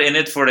you're not in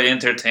it for the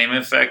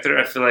entertainment factor,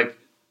 I feel like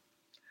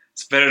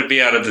it's better to be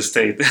out of the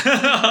state.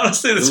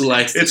 Honestly, who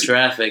likes the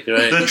traffic,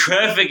 right? The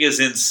traffic is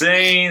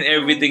insane.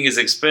 Everything is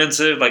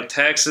expensive. Like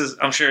taxes.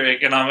 I'm sure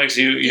economics.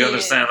 You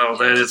understand all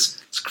that.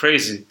 It's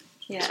crazy.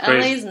 Yeah,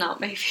 LA is not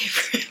my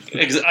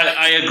favorite.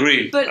 I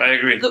agree. But I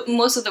agree.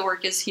 Most of the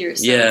work is here,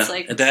 so yeah, it's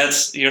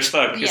like you're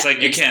stuck. It's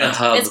like you can't.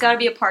 It's got to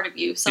be a part of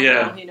you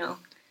somehow, you know.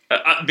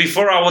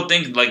 Before I would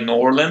think like New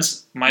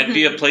Orleans might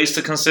be a place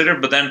to consider,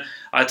 but then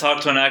I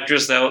talked to an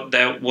actress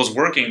that was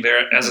working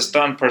there as a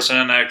stunt person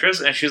and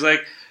actress, and she's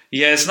like,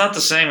 "Yeah, it's not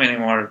the same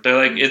anymore. They're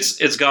like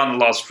it's gotten a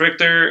lot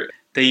stricter.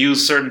 They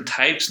use certain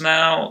types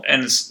now,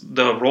 and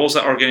the roles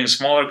are getting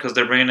smaller because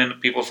they're bringing in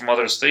people from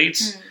other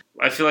states."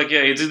 I feel like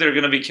it's either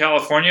going to be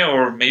California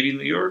or maybe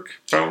New York,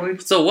 probably.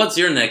 So, what's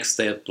your next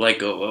step?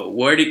 Like,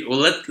 where do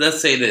let's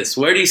say this?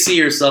 Where do you see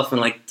yourself in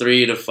like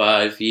 3 to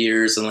 5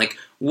 years, and like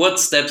what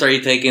steps are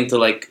you taking to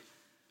like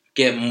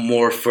get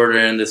more further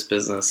in this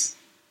business?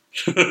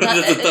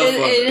 That's a tough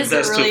one. It is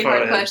a really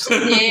hard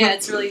question. Yeah,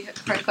 it's a really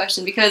hard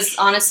question because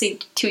honestly,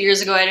 2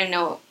 years ago I didn't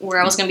know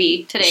where I was going to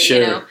be today. Sure.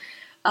 You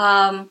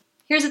know.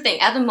 Here's the thing.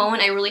 At the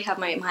moment, I really have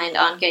my mind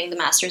on getting the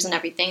master's and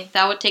everything.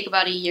 That would take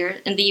about a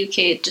year. In the UK,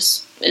 it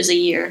just is a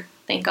year.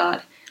 Thank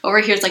God. Over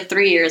here, it's like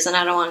 3 years, and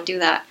I don't want to do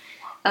that.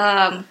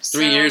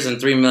 3 years and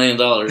 $3 million.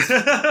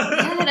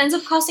 Yeah, it ends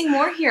up costing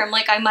more here. I'm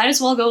like, I might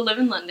as well go live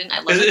in London. I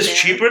love it Is there. it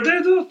cheaper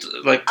there, though?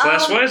 Like,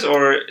 class-wise?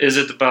 Or is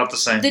it about the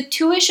same? The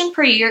tuition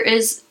per year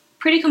is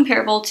pretty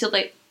comparable to,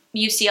 like,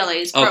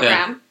 UCLA's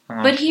program.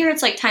 Uh-huh. But here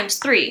it's, like, times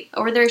 3.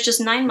 Over there it's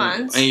just 9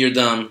 months. And you're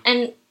done.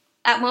 And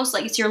at most,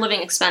 like, it's your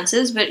living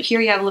expenses. But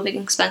here you have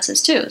living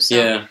expenses, too. So,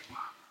 Yeah.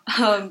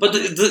 But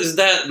does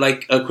that,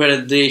 like,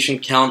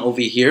 accreditation count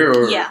over here?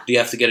 Or Yeah. do you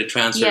have to get it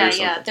transferred or yeah,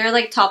 something? yeah. They're,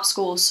 like, top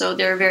schools. So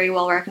they're very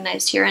well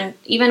recognized here. And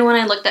even when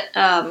I looked at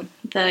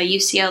the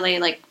UCLA,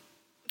 like,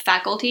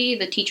 faculty,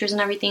 the teachers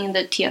and everything,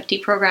 the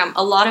TFT program,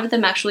 a lot of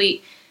them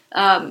actually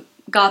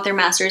got their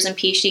master's and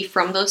PhD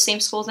from those same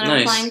schools that I'm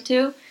Nice. applying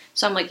to.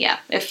 So I'm like, yeah,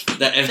 if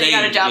If they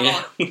got a job,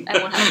 yeah. I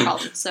won't have a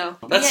problem. So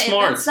That's yeah,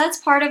 smart. That's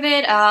part of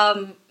it.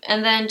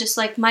 And then just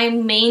like my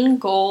main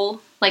goal,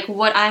 like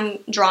what I'm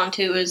drawn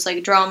to is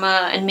like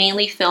drama and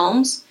mainly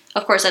films.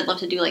 Of course, I'd love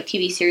to do like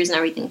TV series and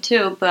everything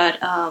too. But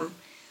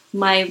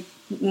my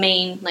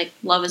main like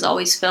love is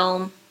always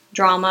film,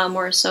 drama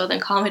more so than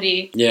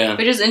comedy. Yeah.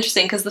 Which is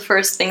interesting because the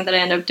first thing that I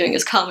end up doing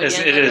is comedy.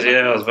 It is,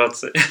 yeah, I was about to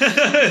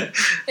say.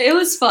 It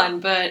was fun,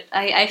 but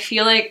I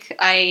feel like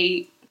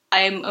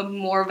I'm a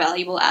more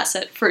valuable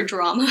asset for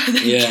drama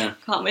than Yeah.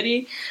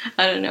 comedy.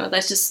 I don't know.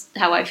 That's just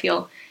how I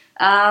feel.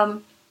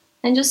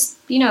 And just,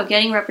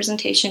 getting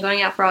representation,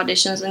 going out for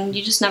auditions, and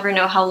you just never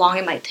know how long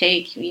it might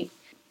take.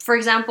 For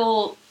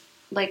example,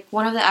 like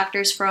one of the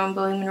actors from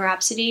Bohemian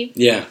Rhapsody,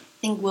 Yeah.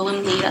 I think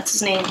Willem Lee, that's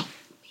his name,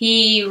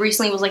 he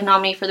recently was like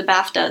nominated for the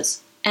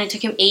BAFTAs, and it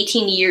took him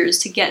 18 years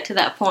to get to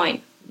that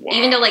point. Wow.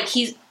 Even though like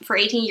for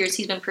 18 years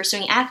he's been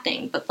pursuing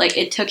acting, but like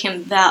it took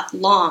him that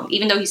long,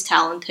 even though he's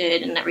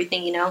talented and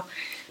everything,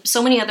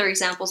 So many other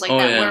examples like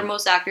that yeah. where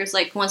most actors,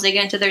 like once they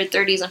get into their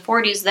 30s and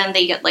 40s, then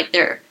they get like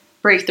their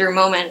breakthrough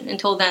moment.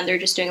 Until then they're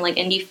just doing like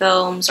indie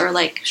films or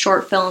like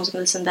short films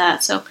and this and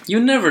that. So You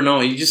never know.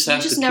 You just have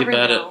you just to never keep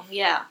at know.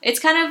 Yeah. It's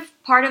kind of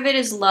part of it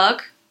is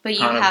luck, but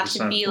you have to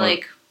 100% be luck.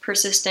 like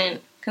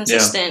persistent,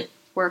 consistent,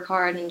 work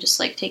hard and just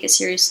like take it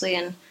seriously.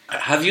 And it.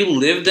 Have you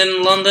lived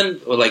in London?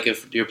 Or like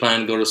if you're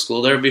planning to go to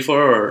school there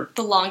before? Or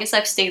the longest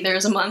I've stayed there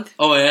is a month.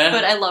 Oh, yeah?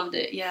 But I loved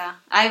it, yeah.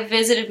 I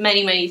visited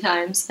many, many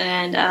times,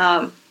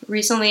 and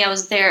recently I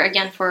was there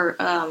again for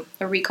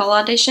a recall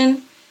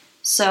audition.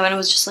 So, and it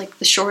was just like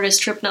the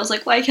shortest trip, and I was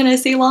like, why can't I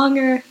stay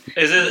longer?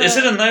 Is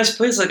it a nice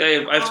place? Like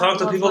I've talked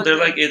to love people, they're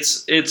London. like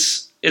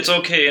it's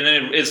okay, and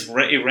then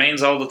it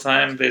rains all the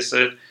time. They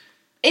said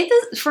It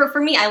does,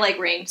 for me, I like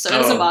rain, so it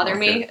doesn't bother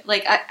me. okay.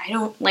 Like, I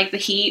don't like the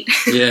heat.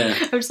 Yeah.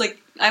 I'm just like,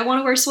 I want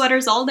to wear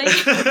sweaters all day.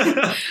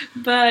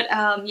 But,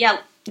 yeah,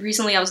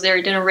 recently I was there.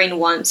 It didn't rain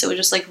once. It was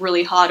just, like,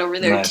 really hot over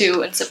there, Nice.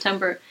 too, in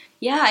September.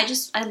 Yeah,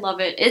 I love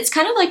it. It's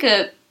kind of like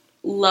a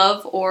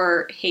love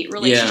or hate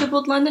relationship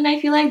with London, I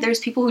feel like. There's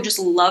people who just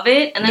love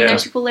it, and then Yeah.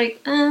 there's people like,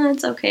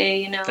 it's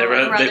okay, they I'd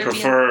rather they be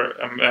prefer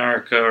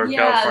America or in,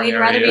 California. we'd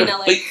rather be in yeah.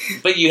 LA.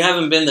 But you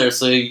haven't been there,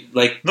 so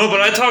like No,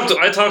 but I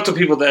talk to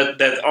people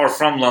that are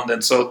from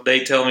London, so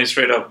they tell me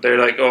straight up. They're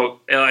like, "Oh,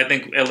 I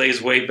think LA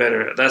is way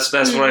better." That's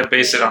what I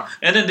base it on.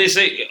 And then they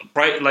say,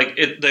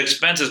 the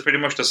expense is pretty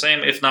much the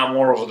same, if not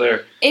more, over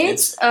there.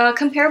 It's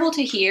comparable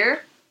to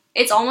here.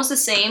 It's almost the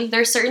same.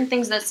 There's certain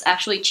things that's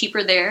actually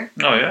cheaper there.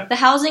 Oh yeah. The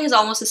housing is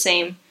almost the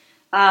same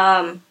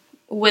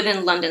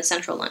within London,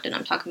 central London,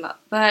 I'm talking about.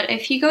 But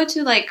if you go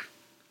to, like,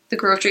 the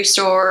grocery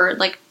store,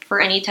 like, for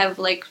any type of,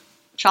 like,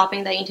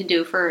 shopping that you need to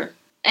do for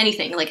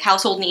anything, like,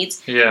 household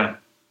needs, Yeah.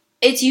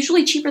 it's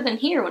usually cheaper than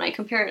here when I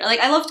compare it. Like,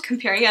 I loved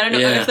comparing. I don't know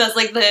Yeah. if that's,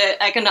 like,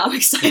 the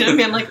economic side of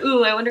me. I'm like,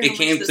 ooh, I wonder how it much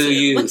came this to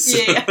is.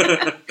 use.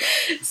 Yeah.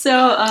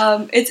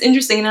 So, it's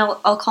interesting, and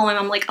I'll call my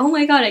mom, like, oh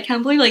my god, I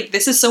can't believe, like,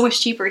 this is so much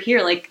cheaper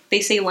here. Like,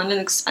 they say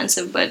London's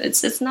expensive, but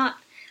it's not.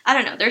 I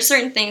don't know. There's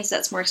certain things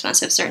that's more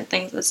expensive, certain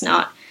things that's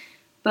not.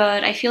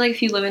 But I feel like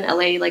if you live in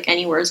LA, like,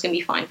 anywhere is going to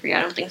be fine for you.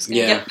 I don't think it's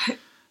going to Yeah.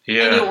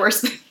 get any Yeah.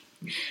 worse than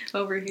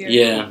over here.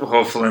 Yeah.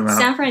 Hopefully not.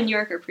 San Fran and New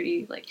York are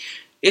pretty, like,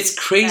 It's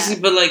crazy,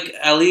 but like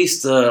at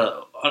least I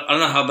don't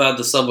know how bad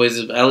the subways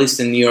is, but at least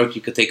in New York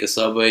you could take a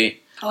subway.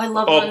 oh, I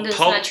love Oh, London's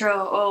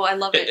metro. Oh, I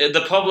love it.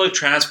 The public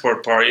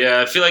transport part,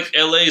 yeah, I feel like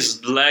LA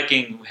is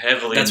lacking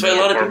heavily. That's in why a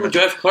that lot of people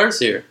department. drive cars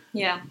here,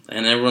 Yeah.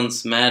 and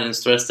everyone's mad and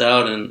stressed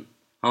out and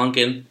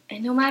honking.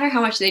 And no matter how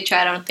much they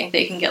try, I don't think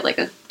they can get, like,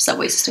 a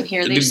subway system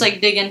here. They The- just,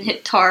 like, dig and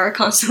hit tar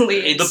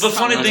constantly. The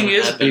funny Not thing gonna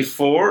is, happen.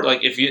 before,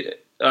 like, if you,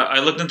 I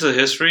looked into the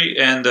history,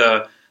 and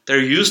there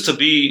used to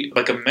be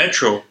like a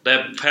metro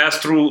that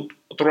passed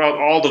throughout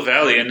all the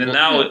valley, and then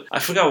now I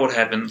forgot what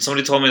happened.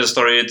 Somebody told me the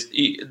story.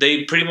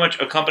 They pretty much,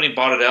 a company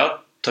bought it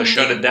out to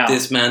shut it down,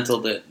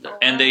 Dismantled it.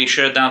 and they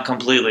shut it down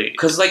completely.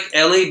 Because like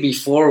LA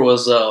before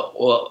was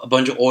a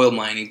bunch of oil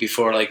mining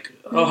before like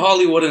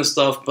Hollywood and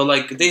stuff, but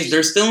like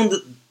they're still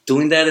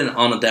doing that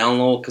on a down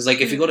low. Because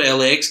like if you go to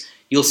LAX,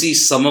 you'll see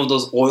some of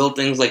those oil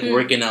things like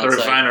working The outside.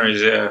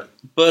 refineries, yeah.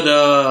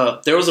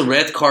 But there was a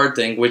red car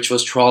thing, which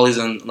was trolleys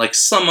and like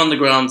some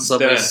underground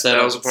subway That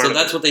setup. was a part So of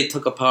that's it. what they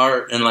took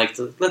apart and like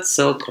let's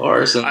sell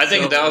cars. And I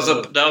think that was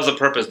the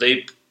purpose.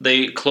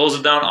 They closed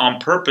it down on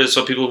purpose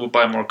so people would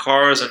buy more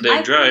cars and they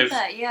I drive.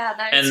 That. Yeah,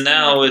 that is And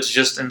now it's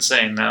just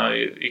insane. Now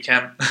you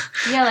can't.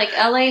 yeah, like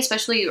LA,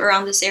 especially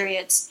around this area,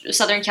 it's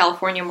Southern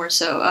California more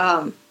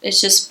so. It's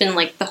just been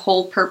like the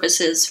whole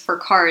purpose is for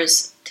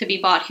cars to be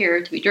bought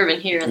here, to be driven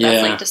here, and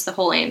that's like just the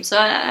whole aim. So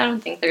I don't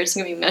think there's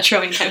gonna be metro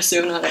anytime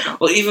soon. I don't know.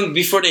 Well, even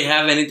before they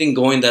have anything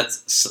going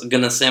that's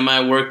gonna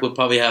semi-work, we'll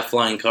probably have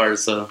flying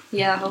cars. So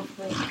Yeah,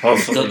 hopefully.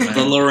 Hopefully, the man.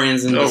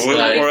 DeLoreans in the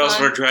sky. Or else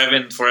we're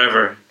driving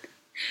forever.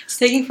 It's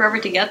taking forever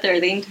to get there.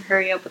 They need to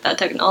hurry up with that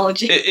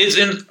technology. It's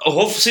in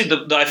hopefully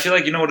I feel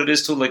like you know what it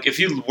is too. Like if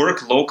you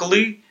work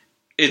locally,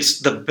 it's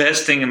the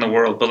best thing in the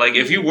world. But like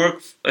if you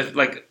work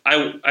like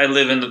I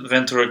live in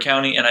Ventura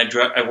County and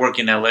I work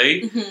in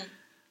LA. Mhm.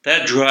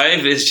 That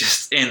drive is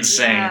just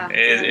insane. Yeah,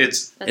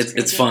 It's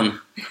It's fun.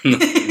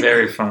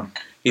 very fun.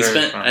 He Very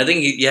spent. fun. I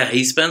think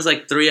he spends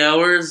like 3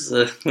 hours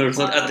or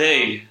something. A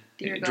day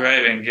Dear God.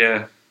 driving.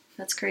 Yeah.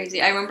 That's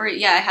crazy. I remember,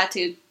 I had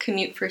to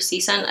commute for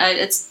CSUN.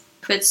 It's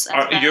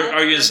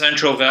Are you in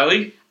Central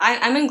Valley?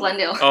 I'm in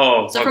Glendale.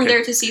 Oh, So from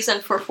there to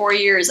CSUN for 4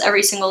 years,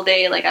 every single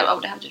day, like I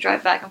would have to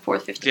drive back and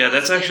forth 50 Yeah, miles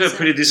that's a day, actually a so-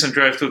 pretty decent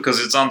drive too, because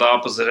it's on the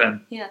opposite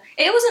end. Yeah,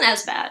 it wasn't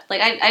as bad.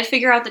 Like I'd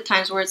figure out the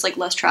times where it's like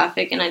less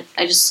traffic, and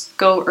I just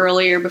go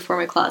earlier before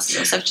my classes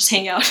and stuff, just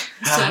hang out. So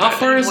How I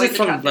far is avoid it the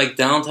from traffic. like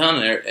downtown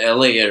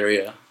LA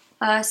area?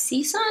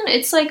 CSUN?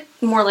 It's like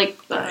more like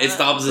It's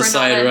the opposite Granada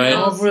side, right?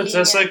 Hills, Oh,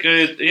 that's like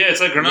it's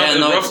like Granada,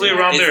 roughly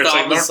around there. It's the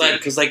like opposite side North.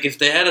 because like if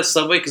they had a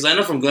subway, because I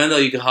know from Glendale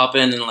you could hop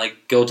in and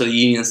like go to the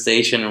Union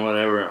Station or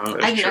whatever.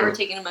 I've That's never true.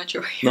 taken a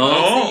metro. No?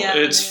 Oh, Yeah,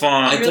 it's yeah.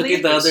 fun. I took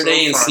it the It's other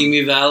day so in fun.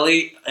 Simi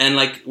Valley, and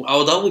like I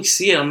would always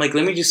see it. I'm like,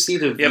 let me just see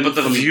the view. Yeah, but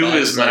the from view back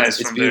is side. nice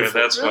It's from there. beautiful.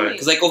 That's Really? why.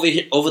 Because like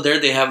over there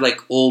they have like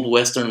old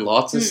Western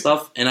lots and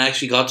stuff, and I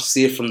actually got to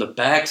see it from the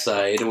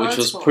backside, which that's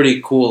was cool.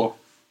 pretty cool.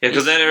 Yeah,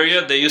 because that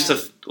area they used to.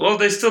 Well,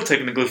 they still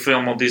technically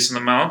film a decent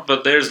amount,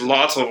 but there's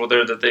lots over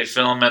there that they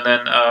film, and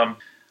then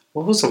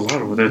what was the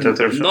lot over there that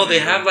they're filming? No, they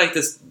have like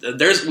this.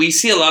 We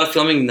see a lot of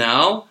filming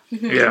now.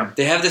 Yeah.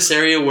 They have this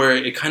area where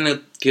it kind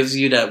of gives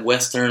you that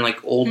Western like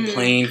old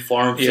plain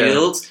farm Yeah.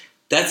 fields.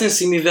 That's in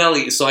Simi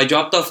Valley. So I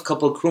dropped off a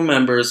couple of crew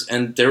members,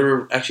 and they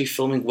were actually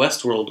filming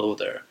Westworld over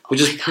there, which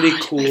is pretty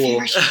cool.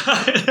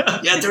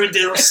 Yeah,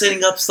 they were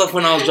setting up stuff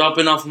when I was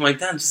dropping off. I'm like,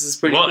 damn, this is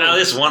pretty Well, cool. at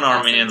least one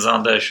Armenian's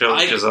on that show,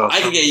 which is awesome. I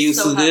can get used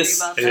So to happy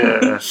this. about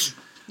that.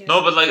 Yeah.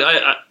 No, but like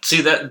I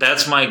see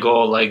that's my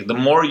goal. Like the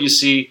more you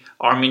see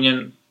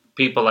Armenian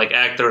people, like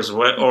actors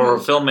or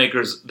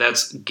filmmakers,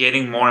 that's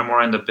getting more and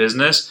more in the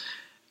business.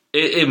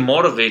 It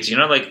motivates, you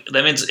know. Like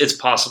that means it's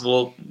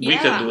possible. We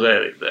Yeah. could do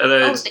that.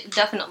 Oh,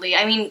 definitely.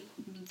 I mean,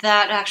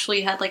 that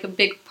actually had like a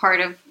big part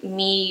of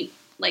me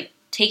like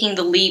taking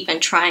the leap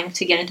and trying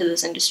to get into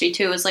this industry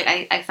too. It was like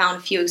I found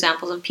a few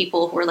examples of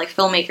people who were like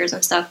filmmakers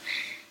and stuff,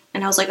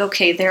 and I was like,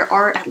 okay, there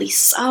are at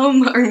least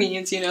some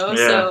Armenians, you know.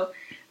 Yeah. So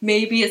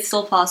maybe it's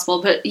still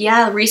possible. But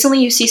yeah, recently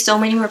you see so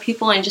many more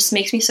people, and it just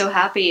makes me so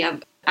happy.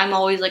 I'm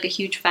always like a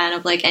huge fan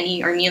of like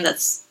any Armenian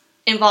that's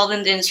involved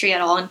in the industry at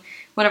all, and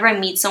whenever I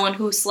meet someone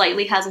who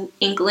slightly has an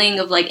inkling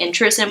of like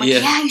interest, and I'm like,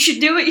 yeah, you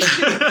should do it. You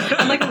should do it.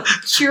 I'm like a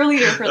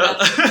cheerleader for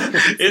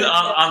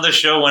that. on the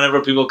show,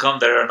 whenever people come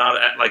there are not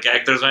like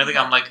actors or anything,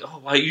 I'm like, oh,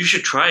 wow, you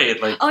should try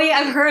it. Like, Oh yeah,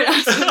 I've heard.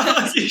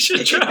 you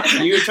should try.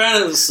 You were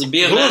trying to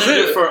be a Who was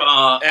manager it? for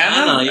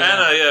Anna,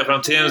 Anna, yeah.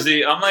 from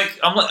TMZ. I'm like,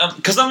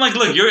 because I'm like,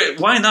 look,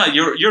 why not?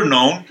 You're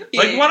known.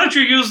 Like, Yeah. why don't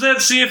you use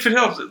that? See if it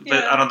helps. But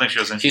Yeah. I don't think she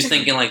was interested. She's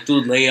thinking like,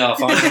 dude, lay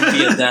off. I'm gonna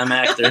be a damn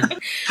actor.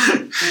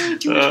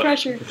 Too much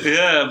pressure.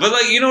 Yeah, but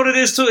like, you know what it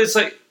is too? It's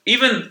like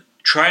even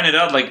trying it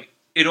out, like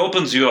it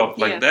opens you up.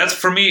 Like Yeah. that's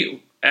for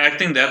me,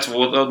 acting. That's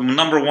what the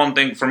number one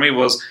thing for me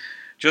was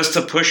just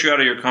to push you out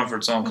of your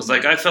comfort zone. Because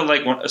like I felt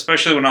like,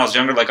 especially when I was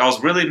younger, like I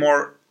was really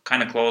more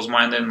kind of closed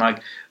minded. And like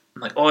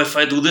I'm like, oh, if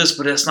I do this,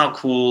 but that's not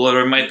cool, or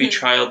it might be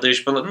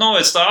childish. But like, no,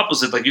 it's the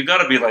opposite. Like you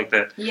got to be like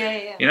that.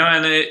 Yeah. You know,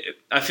 and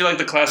I feel like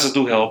the classes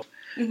do help.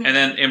 Mhm. And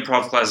then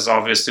improv classes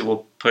obviously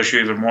will push you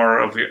even more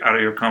out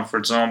of your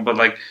comfort zone. But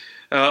like,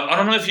 I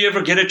don't know if you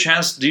ever get a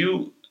chance.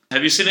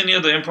 Have you seen any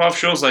of the improv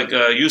shows? Like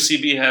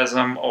UCB has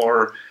them,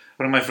 or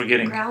what am I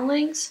forgetting?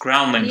 Groundlings.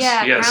 Groundlings.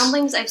 Yeah, yes.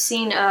 Groundlings. I've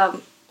seen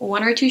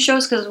one or two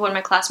shows because one of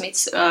my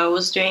classmates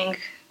was doing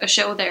a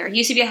show there.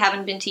 UCB I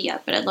haven't been to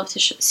yet, but I'd love to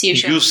see a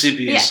show. UCBs.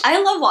 Yeah,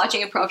 I love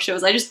watching improv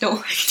shows. I just don't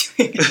like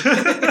doing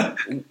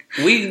it.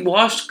 We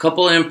watched a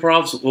couple of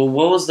improvs. Well,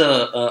 what was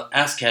the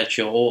ASCAT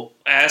show?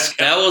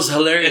 That was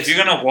hilarious. If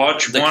you're gonna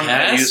watch The one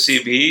at cast?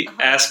 UCB,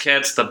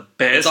 ASCAT's the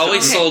best. It's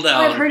always Okay. sold Oh,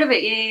 out. I've heard of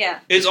it. Yeah.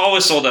 It's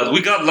always sold out.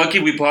 We got lucky.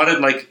 We bought it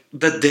like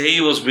the day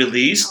it was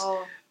released. Oh,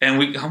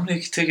 And how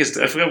many tickets?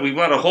 I forgot. We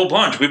bought a whole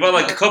bunch. We bought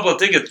like a couple of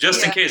tickets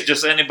just in Yeah. case,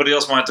 just anybody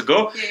else wanted to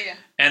go. yeah.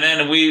 And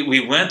then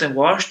we went and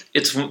watched.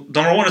 It's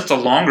number one. It's the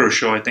longer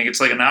show. I think it's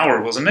like an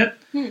hour, wasn't it?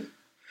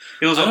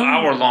 It was an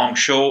hour long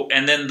show,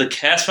 and then the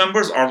cast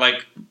members are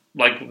like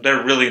like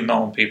they're really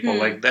known people. Hmm.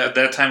 Like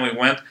that time we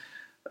went,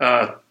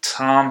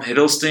 Tom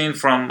Hiddleston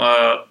from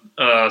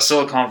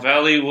Silicon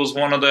Valley was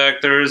one of the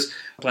actors.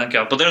 Blank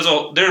out, but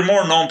there are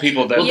more known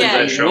people that did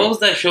that show. What was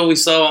that show we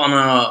saw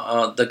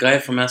on the guy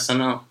from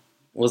SNL?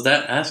 Was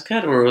that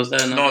ASCAT or was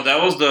that No,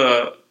 that was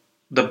the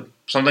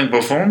something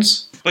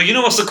buffoons. But you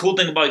know what's the cool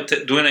thing about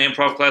doing an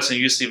improv class in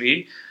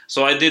UCB?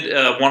 So I did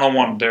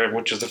 101 there,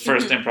 which is the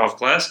first improv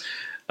class.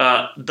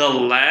 The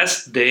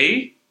last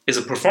day is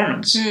a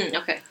performance.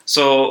 Okay.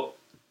 So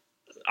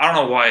I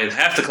don't know why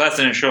half the class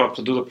didn't show up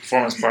to do the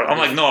performance part. I'm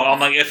like, no. I'm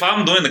like, if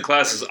I'm doing the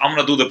classes, I'm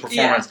gonna do the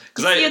performance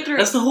because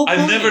that's the whole point.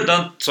 I've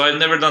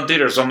never done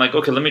theater, so I'm like,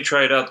 okay, let me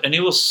try it out, and it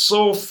was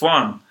so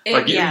fun.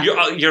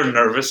 You're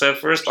nervous at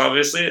first,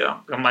 obviously.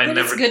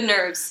 It's good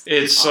nerves.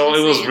 It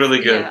was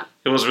really good. Yeah.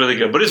 It was really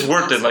good, but it's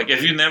worth it. Like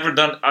if you've never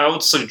done, I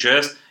would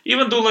suggest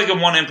even do like a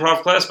one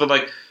improv class, but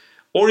like,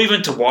 or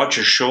even to watch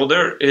a show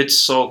there. It's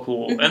so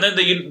cool, and then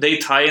they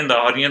tie in the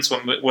audience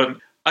when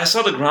I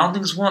saw the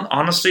Groundlings one.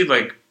 Honestly,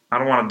 like. I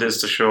don't want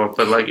this to show up,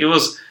 but like it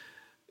was,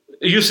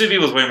 UCB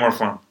was way more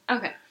fun.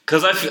 Okay.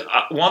 Because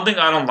one thing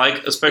I don't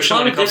like, especially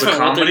when it comes to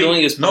comedy,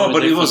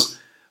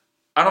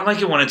 I don't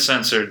like it when it's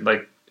censored.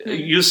 Like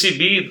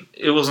UCB,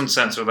 it wasn't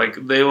censored.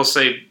 Like they will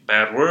say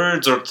bad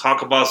words or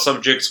talk about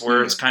subjects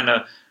where it's kind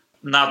of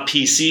not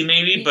PC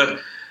maybe, but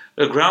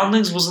the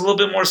Groundlings was a little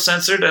bit more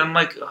censored, and I'm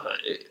like,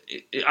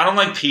 I don't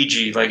like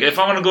PG. Like if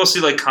I'm gonna go see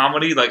like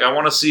comedy, like I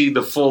want to see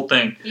the full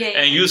thing.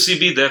 And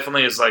UCB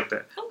definitely is like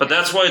that. Okay. But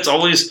that's why it's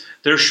always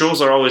their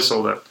shows are always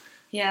sold out.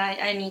 Yeah,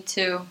 I need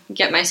to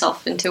get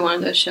myself into one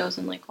of those shows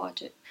and like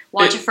watch it.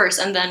 Watch it first,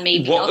 and then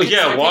maybe. Watch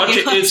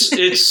it.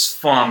 It's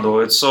fun though.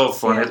 It's so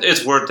fun. Yeah.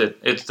 It's worth it.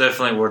 It's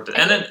definitely worth it.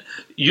 And then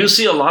you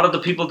see a lot of the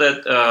people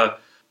that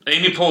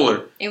Amy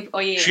Poehler.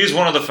 She's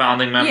one of the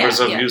founding members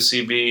of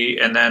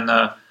UCB, and then.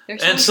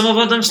 And some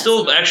of them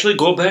still actually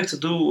go back to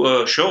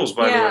do shows,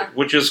 by the way,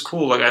 which is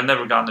cool. Like I've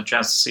never gotten a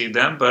chance to see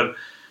them, but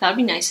that'd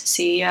be nice to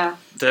see. Yeah,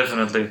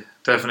 definitely.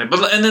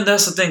 But and then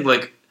that's the thing,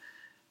 like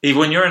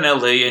when you're in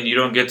LA and you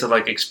don't get to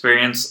like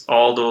experience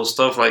all those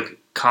stuff, like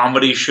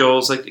comedy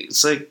shows, like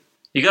it's like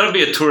you got to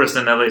be a tourist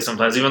in LA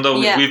sometimes, even though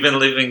we've been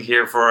living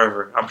here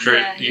forever. I'm sure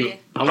you.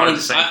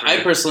 I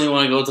personally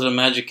want to go to the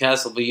Magic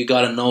Castle, but you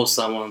got to know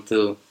someone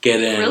to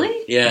get in.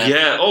 Really? Yeah.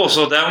 Yeah. Oh,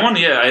 so that one,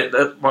 yeah. I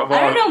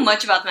don't know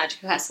much about the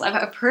Magic Castle.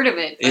 I've heard of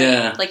it.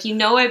 But, like you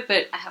know it,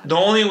 but I haven't. The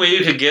only way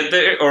you could get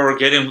there or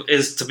get in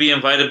is to be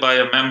invited by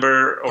a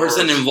member or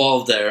person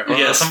involved there.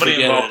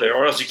 Somebody involved there,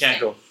 or else you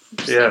can't go.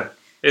 Yeah.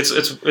 It's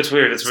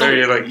weird. It's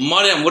very like.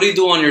 Mariam, what do you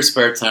do on your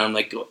spare time?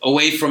 Like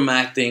away from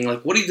acting,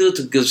 like what do you do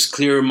to just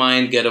clear your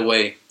mind, get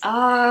away?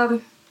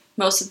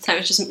 Most of the time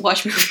it's just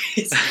watch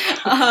movies.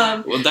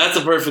 Well, that's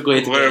a perfect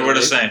way to. We're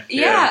the same.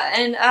 Yeah,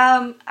 and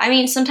I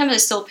mean sometimes I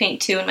still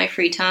paint too in my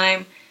free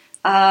time.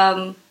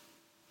 I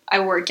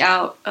work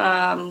out.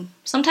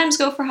 Sometimes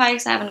go for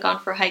hikes. I haven't gone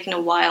for a hike in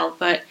a while,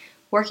 but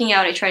working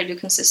out I try to do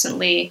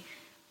consistently.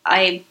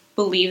 I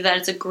believe that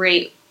it's a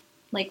great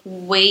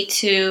way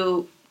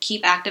to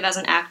keep active as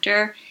an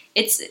actor.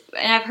 And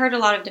I've heard a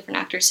lot of different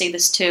actors say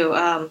this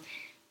too.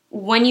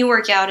 When you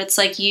work out, it's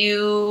like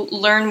you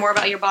learn more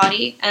about your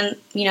body, and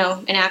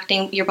in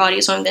acting, your body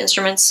is one of the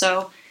instruments.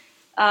 So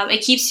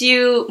it keeps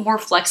you more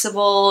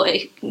flexible.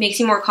 It makes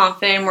you more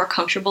confident, more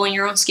comfortable in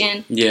your own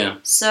skin. Yeah.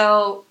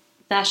 So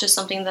that's just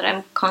something that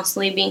I'm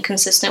constantly being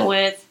consistent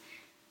with.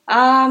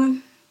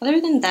 Other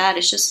than that,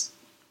 it's just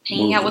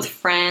hanging out with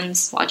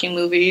friends, watching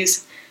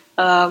movies.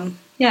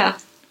 Yeah.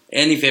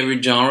 Any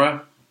favorite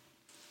genre?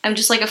 I'm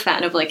just a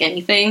fan of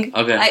anything.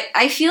 Okay.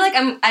 I feel like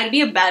I'd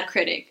be a bad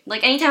critic.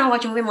 Anytime I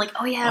watch a movie, I'm like,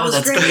 oh yeah, it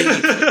was great.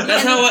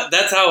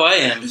 That's how I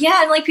am.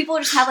 Yeah, and people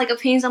just have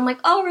opinions. I'm like,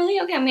 oh really?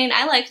 Okay, I mean,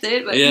 I liked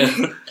it, but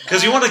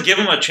because you want to give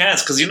them a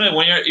chance. Because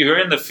when you're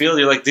in the field,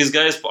 you're like, these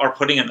guys are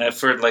putting an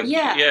effort.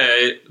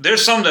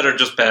 There's some that are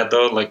just bad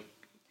though.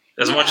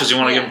 As much as you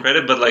want to give them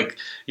credit, but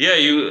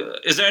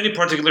is there any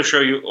particular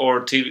show or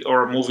TV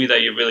or a movie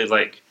that you really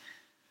like,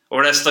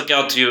 or that stuck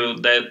out to you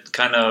that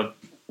kind of?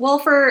 Well,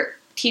 for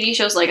TV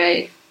shows,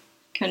 I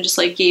kind of just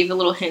gave a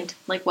little hint.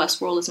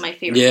 Westworld is my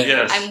favorite. Yeah.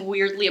 Yes. I'm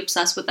weirdly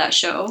obsessed with that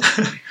show.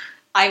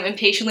 I'm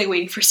impatiently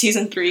waiting for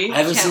season 3. I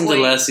haven't seen the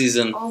last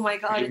season. Oh my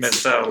god, you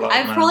missed out a lot.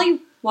 I've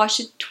probably watched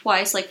it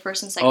twice,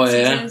 first and second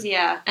seasons.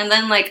 Yeah, and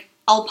then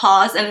I'll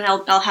pause and then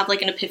I'll have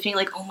an epiphany.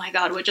 Oh my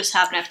god, what just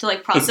happened? I have to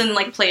process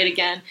and play it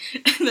again,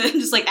 and then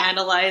just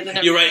analyze.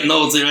 And you write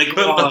notes. And you're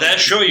but that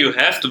show you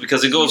have to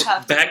because it goes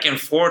back and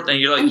forth, and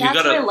you're and you that's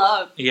gotta. What I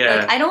love.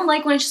 Yeah, I don't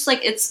like when it's just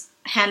it's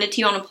handed to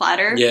you on a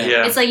platter.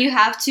 Yeah. It's you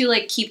have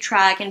to keep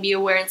track and be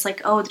aware. It's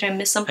oh, did I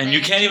miss something? And you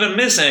can't even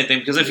miss anything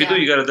because if you do,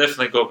 you gotta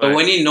definitely go back. But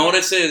when you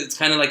notice it, it's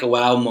kind of like a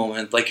wow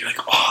moment. You're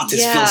oh,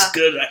 this feels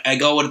good. I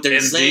got what they're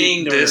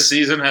saying. This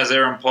season has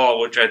Aaron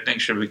Paul, which I think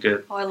should be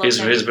good. Oh, I love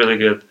him. He's really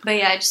good. But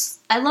yeah,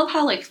 I love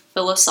how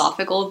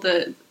philosophical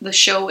the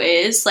show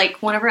is.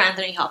 Whenever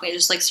Anthony Hopkins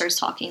just starts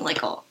talking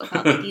all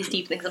about these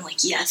deep things, I'm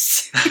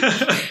yes.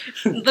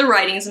 The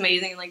writing's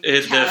amazing.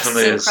 It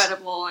definitely is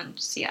incredible, and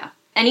just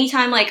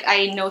anytime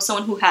I know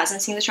someone who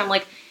hasn't seen the show,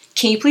 I'm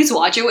can you please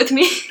watch it with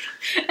me?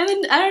 And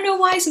then I don't know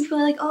why some people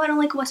are like, oh, I don't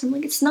like Western. I'm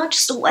like, it's not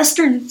just a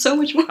Western, it's so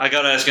much more. I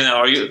gotta ask you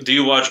now, do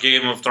you watch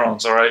Game of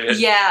Thrones, alright?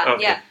 Yeah,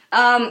 Okay.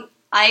 yeah.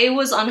 I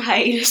was on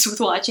hiatus with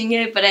watching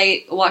it, but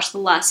I watched the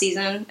last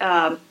season.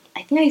 I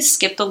think I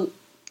skipped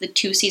the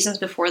 2 seasons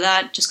before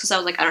that just because I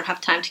was like, I don't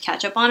have time to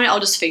catch up on it. I'll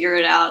just figure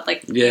it out.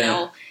 Like, you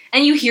know.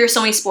 And you hear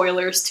so many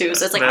spoilers too,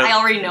 so it's like I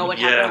already know what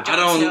happened. With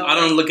Jon Snow. I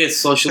don't look at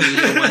social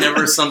media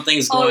whenever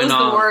something's going on. Oh, it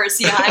was the worst.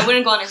 Yeah, I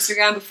wouldn't go on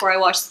Instagram before I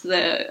watched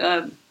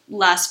the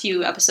last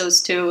few episodes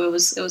too. It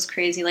was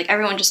crazy. Like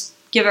everyone just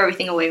give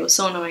everything away. It was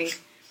so annoying.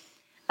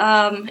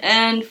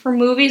 And for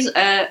movies,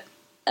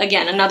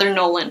 again, another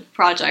Nolan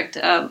project.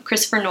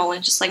 Christopher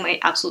Nolan, just like my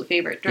absolute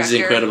favorite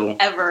director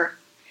ever.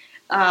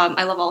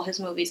 I love all his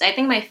movies. I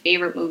think my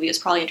favorite movie is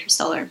probably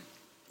Interstellar.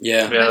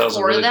 Yeah.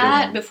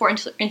 Before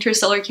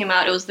Interstellar came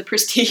out, it was The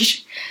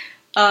Prestige.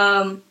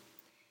 I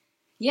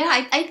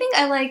think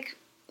I like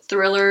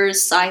thrillers,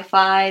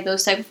 sci-fi,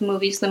 those type of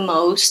movies the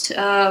most.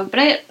 But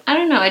I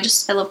don't know. I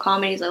love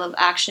comedies. I love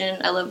action.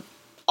 I love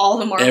all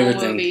the Marvel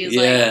movies,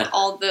 like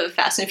all the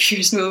Fast and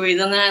Furious movies,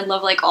 and then I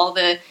love like all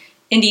the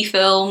indie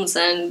films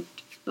and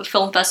the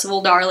film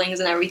festival darlings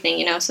and everything.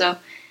 You know, so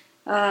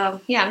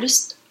I'm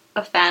just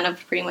a fan of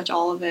pretty much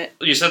all of it.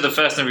 You said the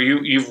Fast and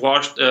you've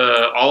watched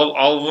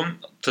all of them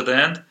to the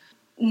end?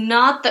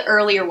 Not the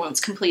earlier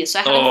ones completely. So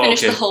I haven't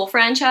finished the whole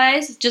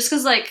franchise, just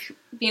because like,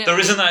 you know. The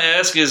reason I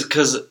ask is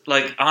because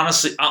like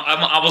honestly,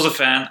 I was a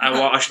fan. I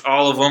watched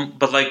all of them,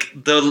 but like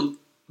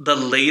the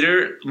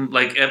later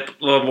like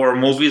or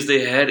movies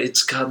they had,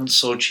 it's gotten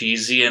so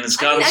cheesy and it's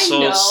gotten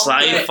so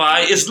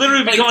sci-fi. It's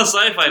literally become a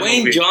sci-fi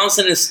movie. Wayne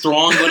Johnson is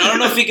strong, but I don't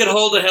know if he could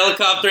hold a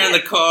helicopter in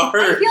the car.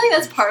 I feel like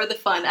that's part of the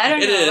fun. I don't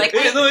know. Is. Like,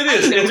 it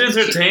is. It's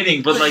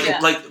entertaining, but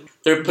like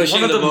they're pushing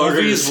one of the motors.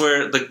 movies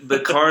where the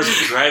cars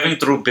driving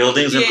through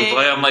buildings in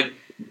Dubai. I'm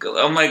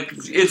like,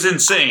 it's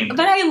insane.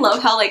 But I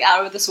love how like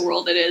out of this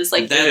world it is.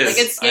 Like,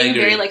 it's getting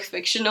very like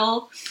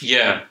fictional.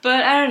 Yeah.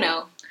 But I don't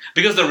know.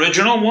 Because the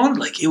original one,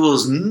 like, it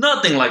was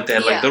nothing like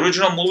that. Like, the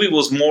original movie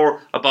was more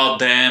about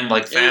them,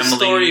 like, family,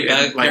 story,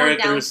 and, like,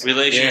 characters,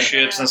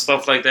 relationships and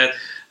stuff like that.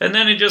 And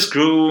then it just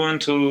grew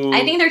into...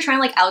 I think they're trying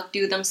to, like,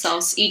 outdo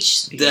themselves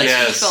each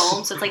film. So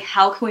it's like,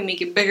 how can we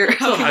make it bigger?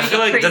 I feel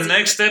like the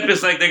next step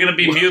is, like, they're going to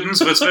be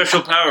mutants with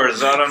special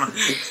powers. I don't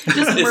know.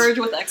 Just merge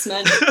with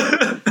X-Men.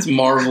 It's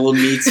Marvel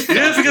meets...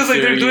 Yeah, because,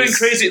 like, they're doing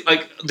crazy...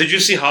 Like, did you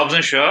see Hobbs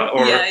and Shaw?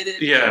 Or, yeah, I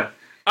did. Yeah.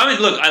 I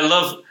mean, look, I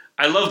love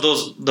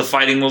the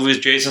fighting movies.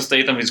 Jason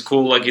Statham, he's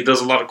cool. Like, he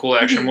does a lot of cool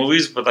action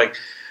movies. But, like,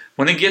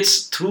 when it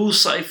gets too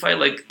sci-fi,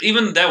 like,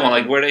 even that one,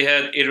 like, where they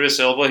had Idris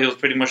Elba, he was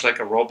pretty much like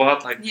a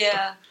robot. Like,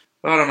 yeah.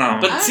 I don't know.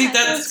 But see,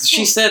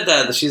 she said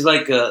that. She's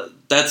like,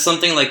 that's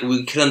something, like,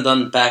 we couldn't have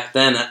done back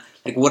then.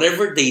 Like,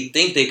 whatever they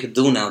think they could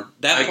do now.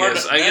 I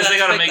guess they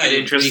gotta make it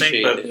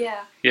interesting. But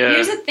yeah.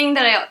 Here's the thing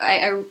that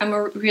I'm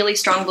a really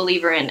strong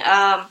believer in.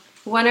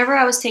 Whenever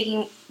I was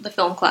taking the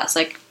film class,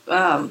 like,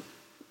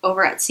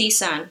 over at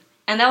CSUN,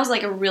 and that was,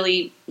 like, a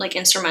really, like,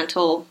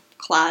 instrumental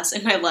class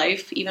in my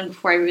life, even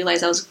before I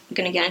realized I was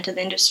going to get into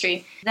the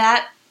industry.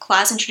 That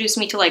class introduced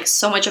me to, like,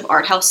 so much of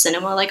art house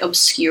cinema, like,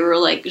 obscure,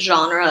 like,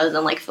 genres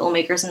and, like,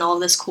 filmmakers and all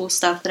of this cool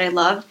stuff that I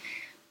loved.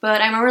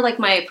 But I remember, like,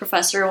 my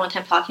professor one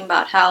time talking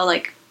about how,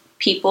 like,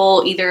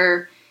 people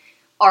either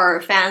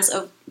are fans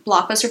of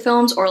blockbuster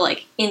films or,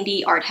 like,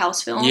 indie art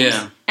house films.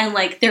 Yeah. And,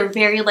 like, they're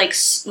very, like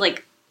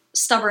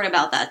stubborn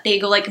about that. They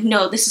go like,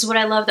 no, this is what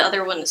I love, the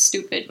other one is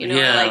stupid, you know?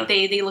 Yeah. Like,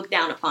 they look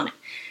down upon it.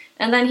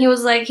 And then he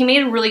was like, he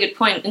made a really good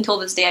point until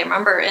this day, I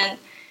remember, and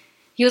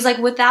he was like,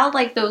 without,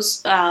 like,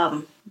 those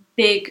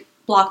big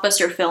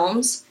blockbuster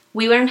films,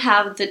 we wouldn't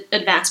have the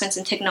advancements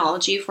in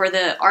technology for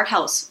the art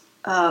house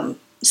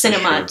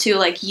cinema to,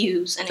 like,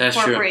 use and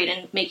incorporate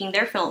in making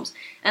their films.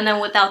 And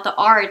then without the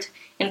art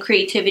and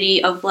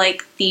creativity of,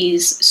 like,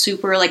 these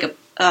super, like,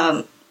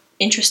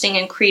 interesting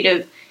and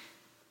creative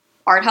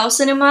art house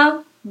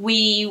cinema,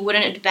 we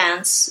wouldn't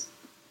advance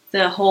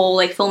the whole,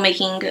 like,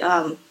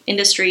 filmmaking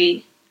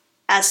industry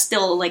as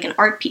still, like, an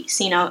art piece,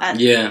 you know,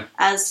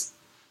 as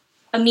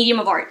a medium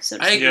of art, so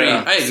to speak.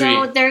 I agree.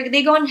 So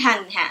they go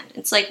hand in hand.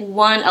 It's like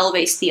one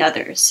elevates the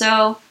other.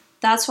 So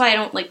that's why I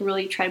don't, like,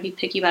 really try to be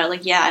picky about it.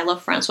 Like, yeah, I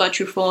love Francois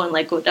Truffaut and,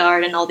 like,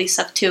 Godard and all these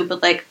stuff too,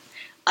 but, like,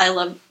 I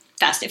love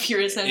Fast and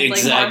Furious and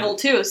like Marvel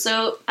too.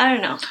 So I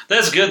don't know.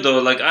 That's good though.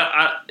 Like,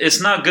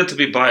 it's not good to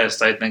be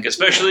biased. I think,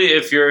 especially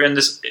if you're in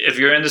this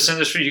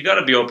industry, you got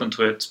to be open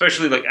to it.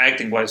 Especially, like,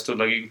 acting wise too.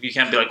 Like, you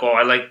can't be like, oh,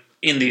 I like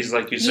indies,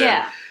 like you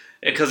said,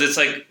 because it's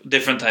like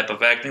different type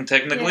of acting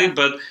technically. Yeah.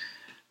 But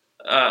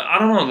I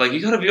don't know. Like,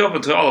 you got to be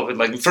open to all of it.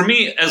 Like, for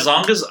me, as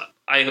long as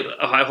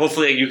I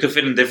hopefully you could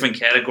fit in different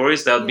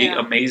categories, that would be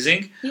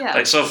amazing. Yeah.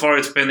 Like, so far,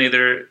 it's been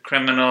either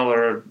criminal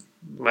or.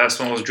 Last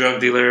one was drug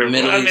dealer.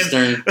 Middle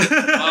Eastern.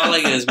 All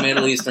like is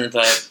Middle Eastern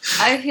type.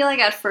 I feel like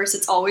at first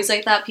it's always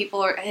like that.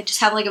 People just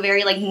have, like, a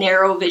very, like,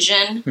 narrow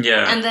vision.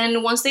 Yeah. And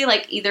then once they,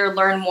 like, either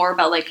learn more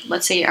about, like,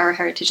 let's say our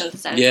heritage and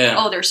stuff,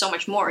 oh, there's so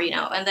much more, you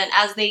know. And then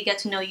as they get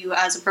to know you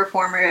as a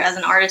performer, as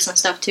an artist and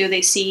stuff too,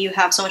 they see you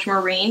have so much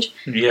more range.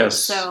 Yes.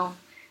 So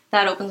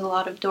that opens a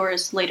lot of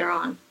doors later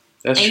on.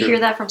 That's and you true. hear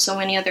that from so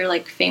many other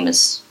like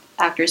famous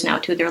actors now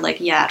too. They're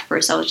like, yeah, at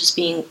first I was just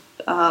being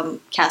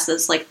cast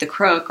as like the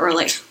crook or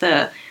like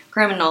the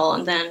criminal,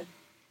 and then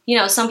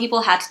some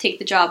people had to take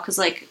the job because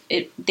like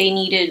they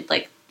needed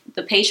like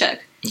the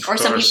paycheck. Or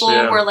some people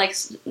were like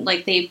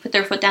they put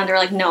their foot down. They're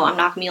like, no, I'm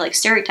not gonna be like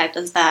stereotyped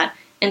as that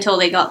until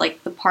they got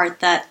like the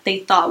part that they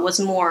thought was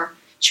more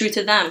true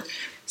to them.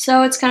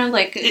 So it's kind of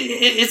like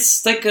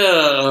it's like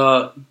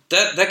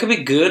that could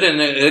be good, and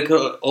it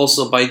could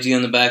also bite you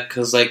in the back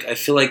because like I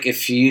feel like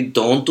if you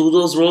don't do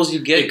those roles,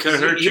 It could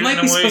hurt you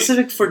might be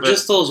specific for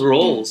just those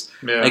roles.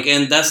 Yeah. Like,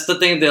 and that's the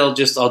thing they'll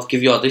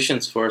give you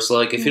auditions for. So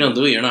like if you don't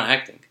do it, you're not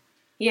acting.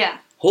 Yeah.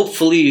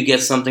 Hopefully you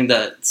get something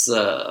that's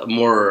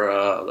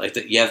more like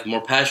that you have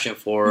more passion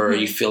for, or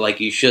you feel like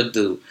you should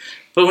do.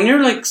 But when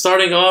you're like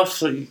starting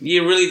off,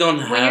 you really don't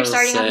have. When you're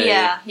starting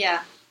off,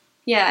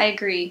 yeah, I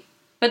agree.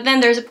 But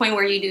then there's a point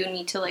where you do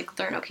need to like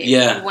learn.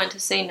 Okay, when to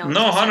say no.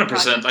 No,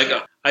 100%. Like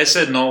I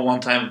said no one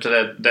time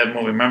to that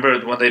movie. Remember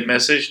when they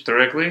messaged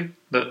directly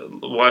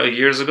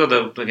years ago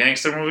the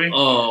gangster movie?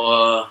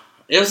 Oh,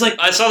 it was like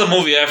I saw the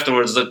movie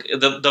afterwards.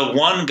 The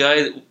one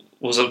guy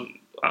was a.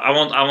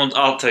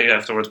 I'll tell you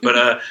afterwards.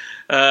 But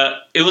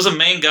it was a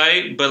main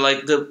guy, but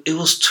like it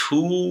was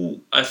too.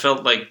 I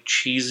felt like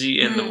cheesy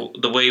in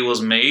the way it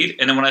was made.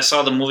 And then when I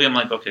saw the movie, I'm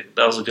like, okay,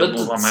 that was a good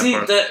move on my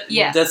part.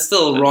 That's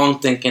still wrong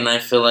thinking. I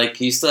feel like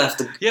you still have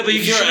to. Yeah, but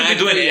you shouldn't be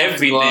doing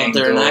everything.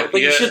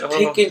 But you should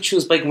pick and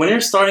choose. Like when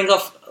you're starting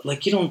off,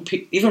 like you don't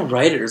pick. Even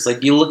writers,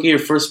 like you look at your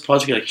first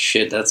project, you're like,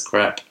 shit, that's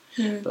crap.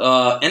 And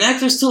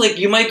actors too, like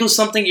you might do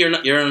something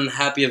you're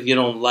unhappy if you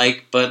don't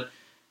like, but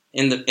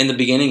in the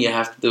beginning you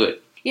have to do it.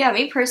 Yeah,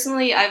 me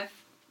personally,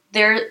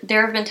 there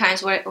have been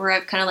times where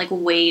I've kind of like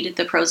weighed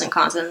the pros and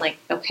cons and like,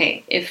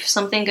 okay, if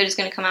something good is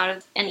going to come out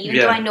of, and even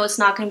though I know it's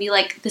not going to be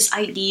like this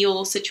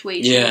ideal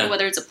situation,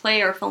 whether it's a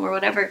play or a film or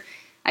whatever,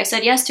 I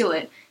said yes to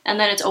it, and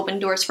then it's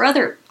opened doors for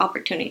other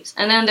opportunities.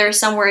 And then there's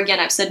somewhere again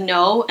I've said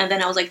no, and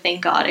then I was like,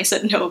 thank God I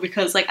said no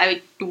because like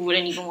I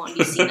wouldn't even want to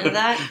be seen in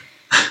that.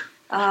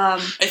 I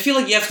feel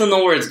like you have to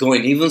know where it's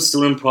going. Even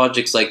student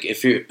projects, like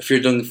if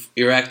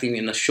you're acting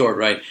in a short,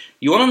 right?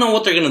 You want to know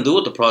what they're gonna do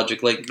with the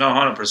project. Like, no,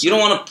 100%. You don't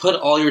want to put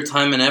all your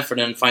time and effort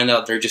and find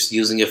out they're just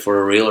using it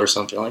for a reel or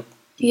something. Like,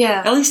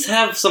 at least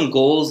have some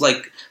goals,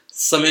 like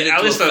submit it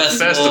to a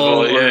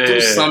festival or do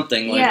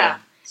something. Like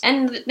that.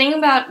 And the thing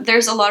about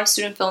there's a lot of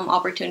student film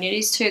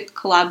opportunities to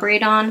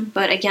collaborate on,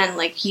 but again,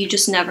 like you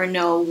just never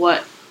know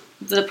what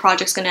the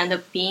project's gonna end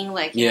up being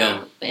like. You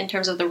know, in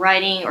terms of the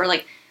writing or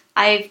like.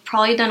 I've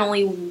probably done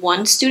only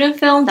one student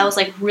film. That was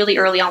like really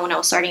early on when I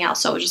was starting out.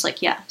 So I was just like,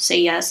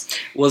 say yes.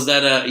 Was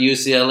that a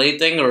UCLA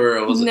thing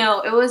or was it? No,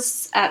 it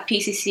was at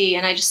PCC,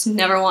 and I just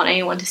never want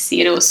anyone to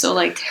see it. It was so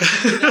like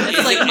terrible.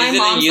 It's like my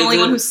mom's the only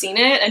one who's seen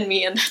it, and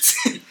me, and that's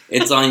it.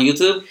 It's on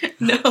YouTube?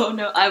 No,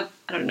 I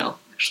don't know.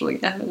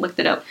 Actually, I haven't looked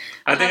it up.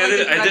 I think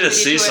I did a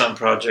CSUN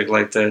project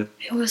like that.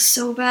 It was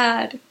so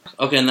bad.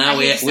 Okay, now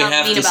we have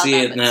to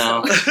see it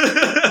now.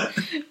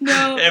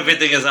 No,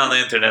 everything is on the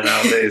internet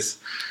nowadays.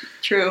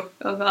 True.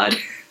 Oh God.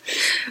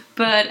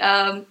 But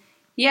other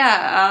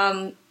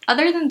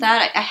than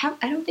that,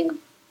 I don't think I've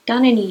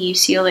done any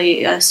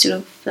UCLA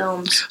student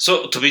films.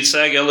 So to be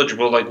SAG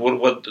eligible, like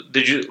what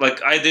did you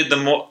like? I did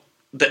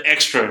the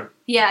extra.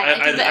 Yeah,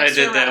 I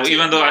did that.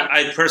 Even though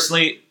I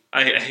personally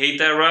I hate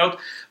that route,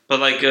 but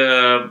like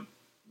it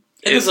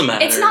doesn't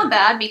matter. It's not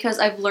bad because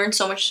I've learned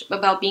so much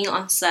about being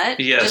on set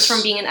just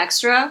from being an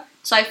extra.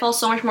 So I felt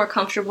so much more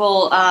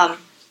comfortable.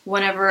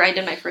 Whenever I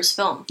did my first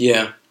film.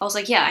 Yeah. I was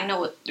like, I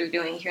know what they're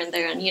doing here and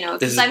there, and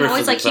because I'm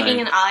always like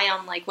keeping an eye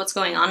on like what's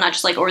going on, not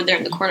just like over there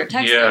in the corner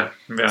texting.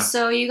 Yeah.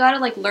 So you gotta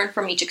like learn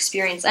from each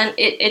experience, and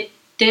it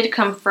did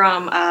come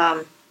from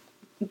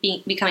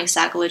becoming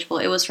SAG eligible.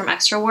 It was from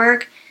extra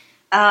work.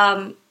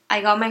 I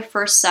got my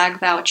first SAG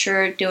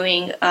voucher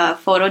doing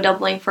photo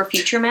doubling for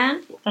Future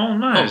Man. Oh,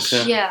 nice.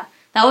 Okay. Yeah,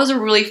 that was a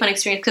really fun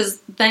experience because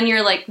then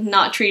you're like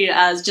not treated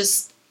as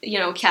just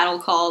cattle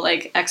call,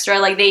 like, extra.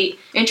 Like, they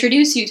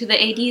introduce you to the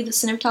AD, the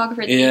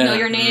cinematographer. They know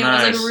your name.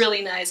 Nice. It was, like,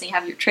 really nice. And you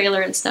have your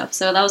trailer and stuff.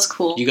 So that was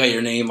cool. You got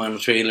your name on the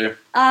trailer?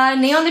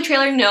 Name on the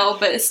trailer, no.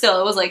 But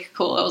still, it was, like,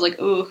 cool. I was like,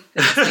 ooh.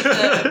 It's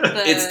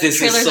like this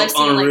is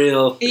so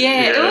unreal. Like,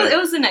 it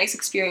was a nice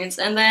experience.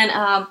 And then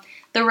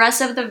the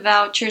rest of the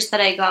vouchers that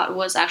I got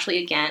was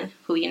actually, again,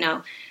 who you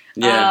know.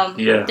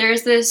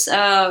 There's this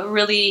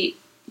really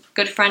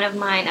good friend of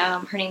mine,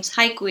 her name's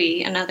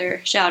Haikui, another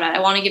shout out.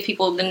 I want to give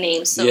people the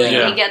names so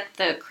they get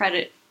the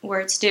credit where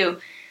it's due.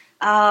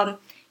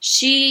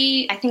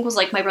 She, I think, was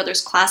like my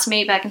brother's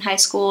classmate back in high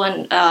school,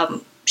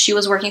 and she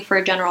was working for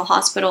a general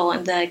hospital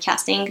in the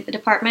casting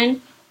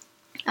department.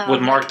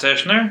 With Mark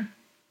Teschner?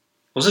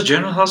 Was it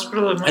General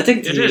Hospital? I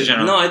think it is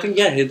General. No, I think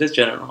it is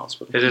General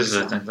Hospital. It is,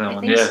 I think, that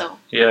one. I think so.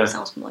 Yeah.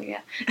 Sounds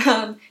familiar,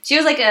 yeah. She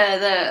was like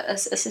the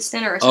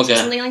assistant or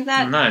something like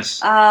that.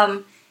 Nice.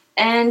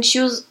 And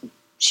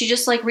she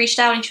just like reached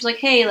out and she was like,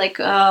 hey, like,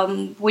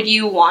 would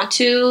you want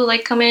to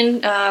like come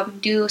in,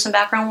 do some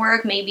background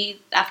work? Maybe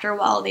after a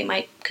while they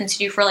might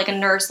consider you for like a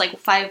nurse, like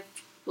 5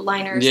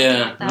 liner or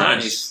Yeah, something like that.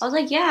 nice. I was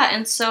like, yeah,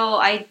 and so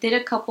I did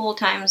a couple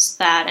times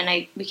that, and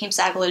I became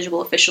SAG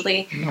eligible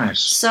officially. Nice.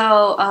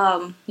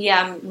 So,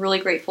 yeah, I'm really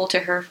grateful to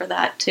her for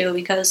that too,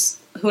 because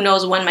who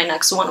knows when my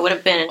next one would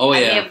have been. Oh, I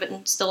yeah. may have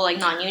been still like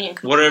non-union.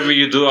 Whatever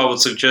you do, I would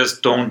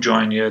suggest don't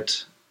join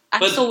yet. I'm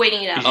But- still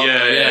waiting it out. Oh,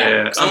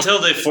 yeah. Until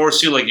they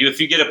force you, like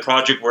if you get a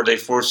project where they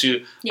force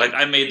you, Yeah. like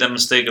I made the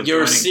mistake of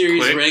You're a joining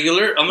series quick.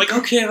 regular. I'm like,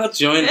 okay, I'll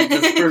join.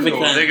 That's perfect.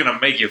 Well, they're Time. gonna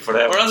make you for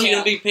that. Or else you're Yeah.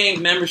 gonna be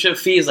paying membership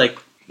fees. Like,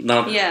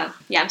 no. Yeah,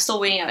 I'm still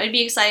waiting out. It'd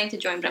be exciting to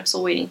join, but I'm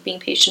still waiting, being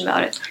patient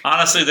about it.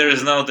 Honestly, there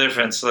is no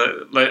difference.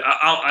 Like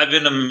I've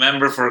been a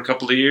member for a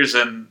couple of years,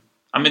 and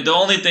I mean the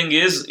only thing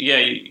is, yeah,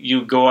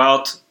 you go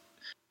out.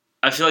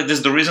 I feel like this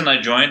is the reason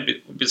I joined.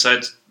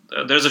 Besides,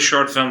 there's a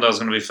short film that was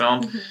going to be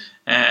filmed,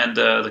 and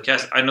the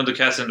cast. I know the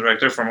casting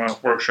director from a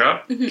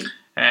workshop,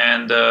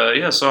 and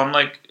so I'm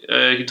like,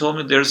 he told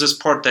me there's this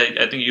part that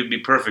I think you'd be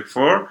perfect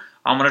for.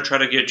 I'm gonna try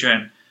to get you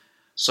in.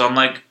 So I'm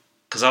like,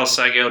 because I was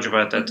SAG eligible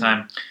at that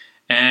time,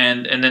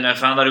 and then I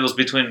found out it was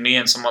between me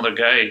and some other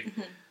guy.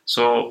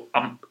 So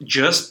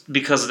just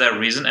because of that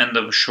reason, and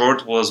the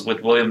short was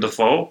with William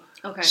Dafoe.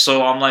 Okay.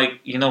 So I'm like,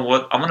 you know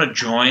what? I'm gonna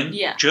join.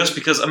 Yeah. Just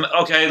because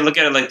okay. I look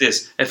at it like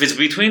this: if it's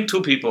between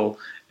two people,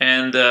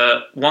 and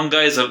one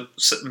guy is a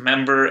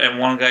member and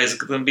one guy is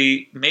gonna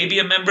be maybe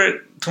a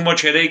member, too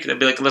much headache. They'd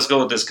be like, let's go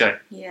with this guy.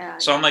 Yeah.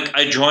 So I'm like,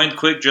 I joined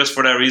quick just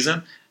for that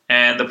reason,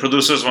 and the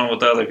producers went with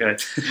the other guy.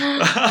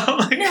 I'm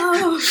like,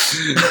 No.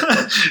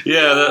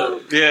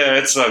 yeah,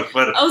 it sucked,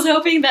 but I was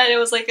hoping that it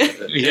was like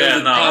a yeah,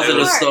 no, Positive it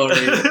was,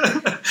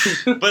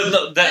 story. but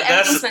no, But everything's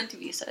that's meant to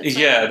be said. So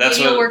yeah, that's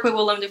maybe what- you'll work with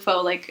Willem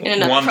Dafoe like in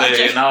another one project.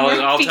 day, and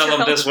I'll Feature tell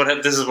them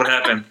film. this is what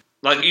happened.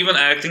 Like even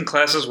acting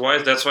classes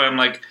wise, that's why I'm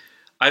like,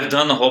 I've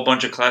done a whole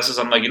bunch of classes.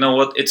 I'm like, you know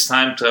what? It's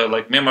time to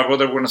like me and my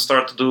brother. We're gonna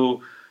start to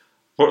do.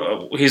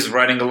 He's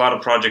writing a lot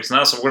of projects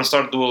now, so we're gonna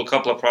start to do a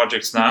couple of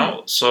projects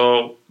now.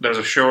 So there's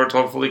a short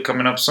hopefully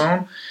coming up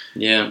soon,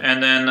 Yeah.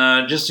 and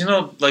then just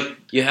like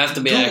You have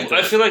to be dude, active.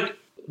 I feel like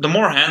the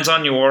more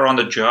hands-on you are on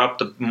the job,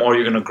 the more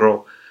you're gonna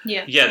grow.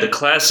 Yeah. Yeah, the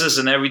classes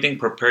and everything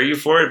prepare you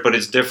for it, but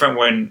it's different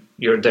when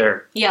you're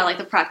there. Yeah, like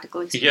the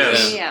practical experience.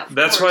 Yes, Yeah, of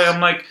that's course. why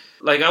I'm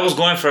like I was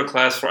going for a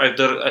class for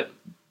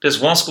this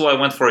one school I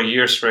went for a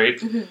year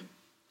straight. I'm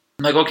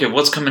like, okay,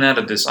 what's coming out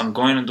of this? I'm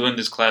going and doing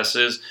these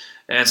classes,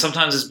 and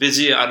sometimes it's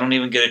busy. I don't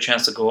even get a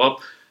chance to go up.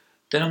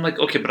 Then I'm like,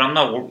 okay, but I'm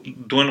not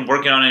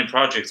working on any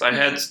projects. I've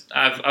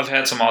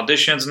had some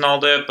auditions and all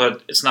that,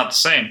 but it's not the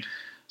same.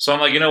 So I'm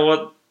like, you know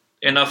what?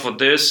 Enough with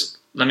this.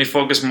 Let me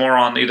focus more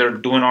on either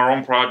doing our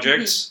own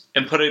projects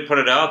and put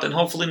it out, and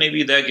hopefully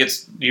maybe that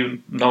gets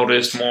you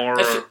noticed more.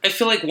 I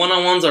feel like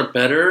one-on-ones are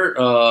better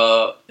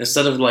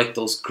instead of like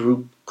those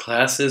group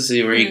classes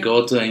where you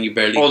go to and you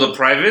barely. Oh, the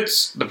private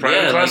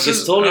yeah, classes. like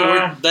it's totally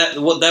worth that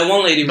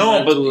one lady. we No,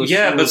 went but to, she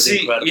yeah, but was see,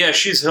 incredible. yeah,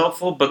 she's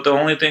helpful. But the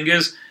only thing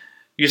is,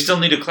 you still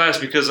need a class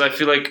because I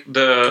feel like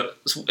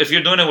if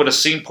you're doing it with a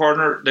scene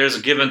partner, there's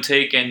a give and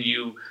take, and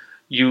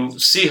you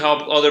see how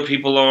other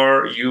people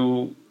are.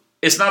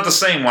 It's not the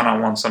same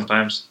one-on-one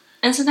sometimes.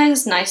 And sometimes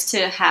it's nice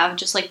to have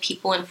just like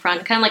people in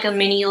front, kind of like a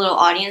mini little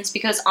audience,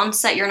 because on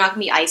set you're not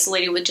going to be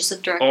isolated with just a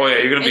director. Oh yeah,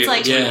 you're gonna be It's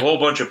like- with a whole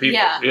bunch of people.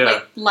 Yeah,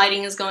 like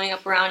lighting is going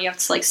up around. You have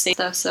to like say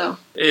stuff. So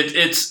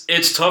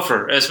It's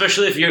tougher,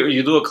 especially if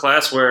you do a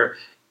class where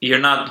you're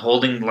not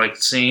holding like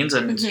scenes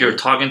and you're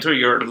talking to her.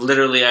 You're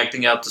literally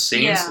acting out the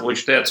scenes, Yeah.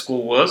 which that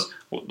school was.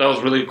 That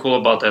was really cool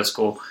about that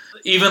school.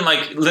 Even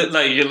like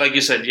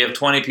you said, you have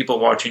 20 people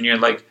watching you.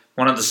 And like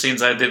one of the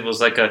scenes I did was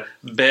like a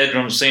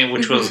bedroom scene,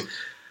 which was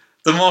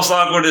the most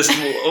awkwardest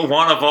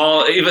one of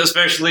all. Even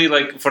especially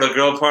like for the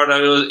girl part,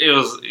 it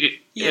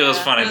was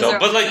funny though.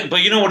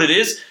 But you know what it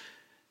is?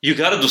 You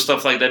got to do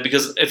stuff like that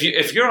because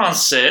if you're on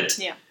set,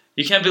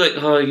 you can't be like,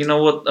 oh, you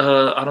know what?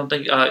 I don't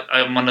think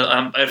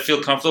I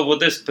feel comfortable with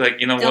this. Like,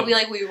 you know they'll what? be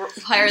like, we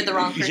hired the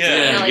wrong person.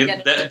 Yeah, You know,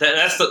 like,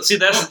 that's the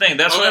thing.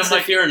 That's why I'm Unless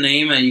like, if you're a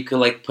name and you could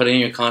like put in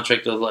your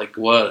contract of like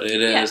what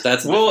it is. Yeah.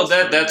 That's well,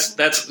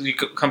 that's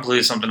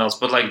completely something else.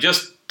 But like,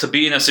 just to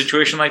be in a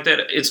situation like that,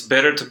 it's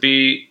better to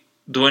be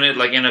doing it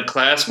like in a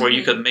class where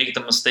you could make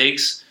the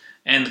mistakes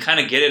and kind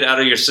of get it out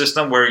of your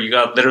system, where you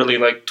got literally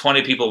like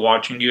 20 people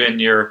watching you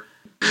and you're.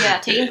 yeah,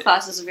 taking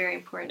classes is very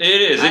important.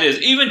 It is.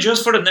 Even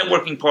just for the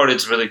networking part,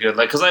 it's really good.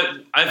 Like, because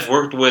I've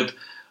worked with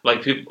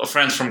like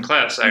friends from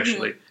class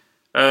actually,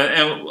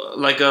 and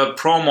like a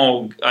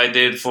promo I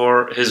did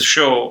for his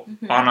show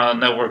on a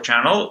network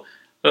channel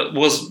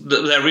was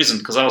that reason,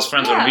 because I was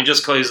friends with him. He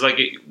just he's like,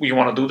 "You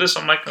want to do this?"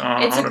 I'm like,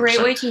 it's a 100%.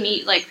 great way to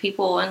meet like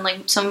people, and like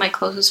some of my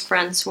closest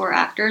friends who are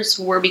actors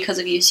were because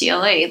of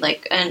UCLA.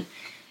 Like, and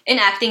in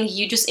acting,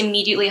 you just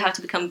immediately have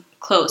to become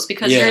close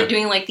because you're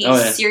doing like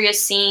these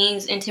serious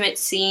scenes, intimate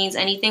scenes,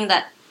 anything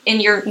that in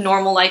your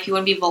normal life you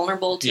wouldn't be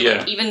vulnerable to,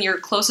 like even your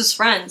closest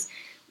friends.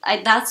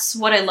 That's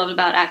what I loved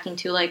about acting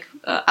too. Like,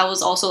 I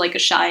was also like a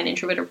shy and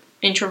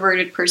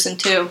introverted person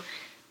too,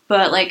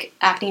 but like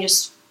acting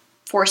just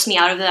forced me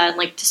out of that and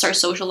like to start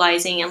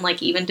socializing, and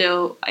like even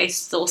though I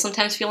still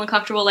sometimes feel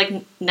uncomfortable like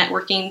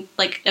networking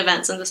like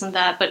events and this and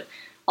that, but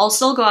I'll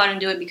still go out and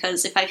do it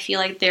because if I feel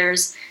like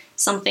there's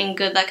something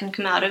good that can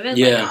come out of it,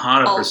 Yeah.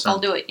 100%. I'll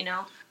do it. You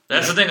know.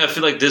 That's the thing. I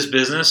feel like this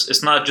business,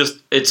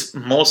 it's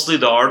mostly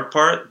the art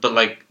part, but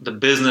like the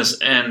business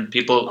end,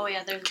 people Oh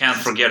yeah, there's can't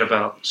forget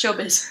about.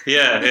 showbiz.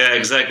 Yeah,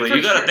 exactly. For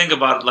You got to sure. think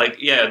about like,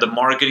 the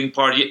marketing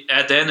part.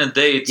 At the end of the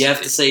day, it's, You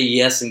have to say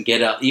yes and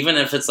get out, even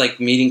if it's like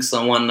meeting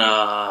someone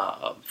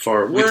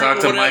for we work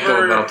talked or to Michael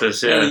whatever. about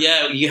this.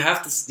 Yeah, you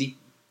have to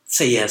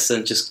say yes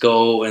and just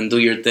go and do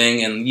your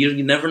thing, and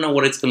you never know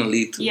what it's going to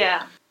lead to.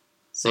 Yeah.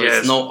 So Yeah,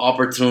 it's no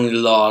opportunity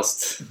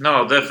lost.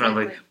 No,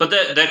 definitely. Exactly. But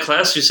that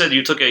class you said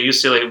you took at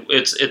UCLA,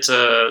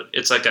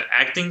 it's like an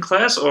acting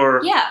class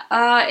or Yeah,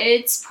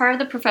 it's part of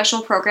the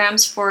professional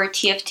programs for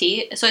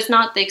TFT. So it's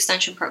not the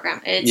extension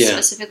program. It's Yeah.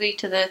 specifically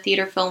to the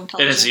theater, film,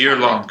 television. and it's year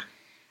department.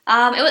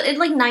 long. It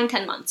like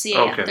 9-10 months.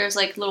 Yeah, Okay. there's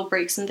like little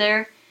breaks in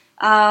there.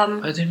 I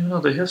didn't even know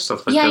they have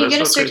stuff like Yeah, that. you get a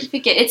That's so crazy.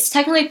 certificate. It's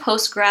technically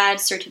post grad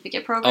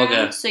certificate program.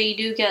 Okay. So you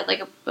do get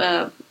like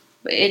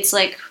it's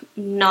like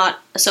not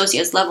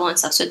associate's level and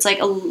stuff. So it's like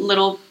a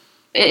little.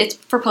 It's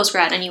for post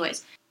grad,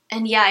 anyways.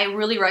 And yeah, I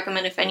really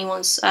recommend if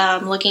anyone's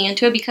looking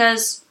into it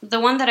because the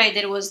one that I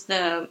did was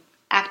the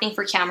acting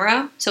for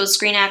camera. So it's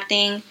screen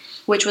acting,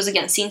 which was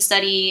again scene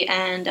study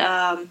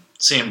and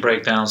Seeing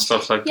breakdown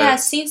stuff like yeah,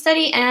 that. scene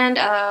study and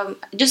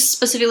just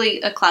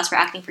specifically a class for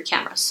acting for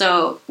camera.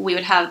 So we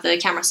would have the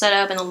camera set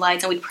up and the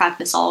lights, and we'd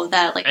practice all of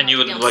that. Like, And you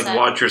how would to be on like set.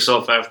 watch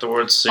yourself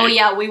afterwards. See. Oh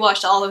yeah, we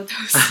watched all of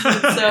those.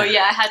 So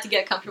yeah, I had to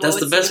get comfortable.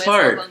 That's with the best seeing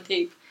myself part. on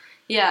tape.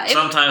 Yeah,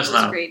 Sometimes it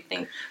was not. a great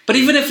thing. But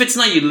even if it's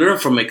not, you learn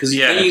from it because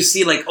Yeah. then you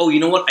see like, oh, you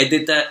know what? I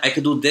did that. I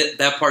could do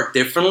that part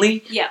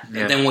differently Yeah.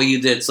 Yeah. than what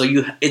you did. So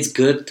it's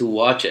good to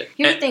watch it.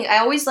 Here's the thing. I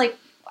always like.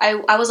 I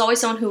was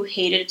always someone who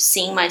hated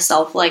seeing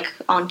myself like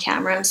on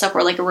camera and stuff,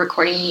 or like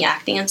recording me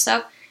acting and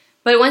stuff.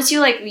 But once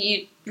you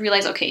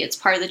realize, okay, it's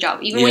part of the job.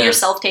 Even when Yeah. you're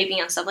self taping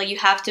and stuff, like you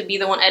have to be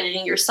the one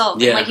editing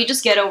yourself. Yeah. And, like you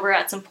just get over it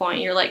at some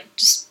point. You're like,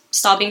 just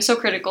stop being so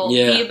critical.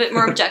 Yeah. Be a bit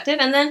more objective.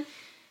 And then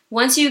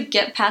once you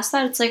get past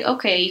that, it's like,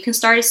 okay, you can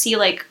start to see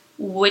like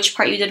which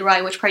part you did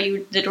right, which part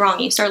you did wrong.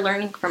 You start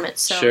learning from it.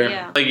 So Sure.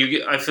 yeah. Like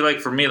I feel like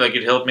for me, like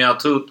it helped me out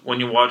too when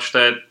you watch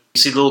that.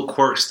 You see little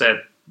quirks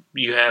that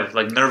you have,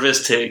 like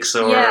nervous tics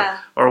or Yeah.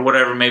 or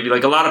whatever. Maybe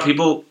like a lot of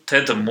people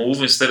tend to move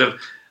instead of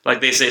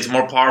like they say it's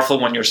more powerful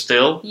when you're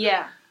still.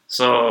 Yeah.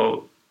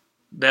 So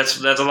that's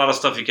a lot of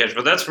stuff you catch.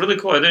 But that's really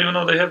cool. I didn't even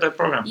know they had that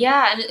program.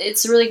 Yeah, and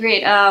it's really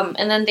great.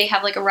 And then they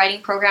have like a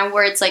writing program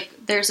where it's like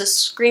there's a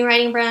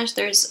screenwriting branch,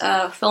 there's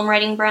a film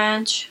writing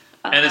branch.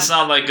 And it's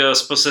not like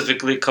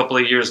specifically a couple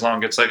of years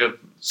long. It's like a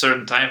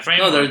certain time frame.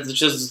 No, or- there's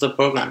just the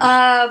program.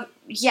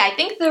 Yeah, I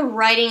think the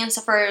writing and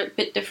stuff are a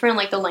bit different,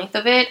 like the length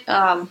of it.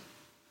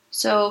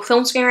 So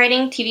film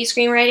screenwriting, TV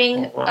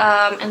screenwriting, Oh,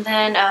 wow. and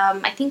then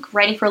I think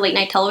writing for late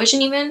night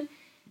television even.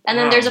 And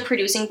then Wow. there's a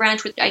producing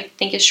branch, which I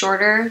think is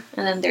shorter,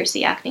 and then there's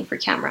the acting for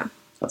camera,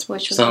 which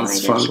was Sounds what I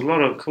did. fun. It's a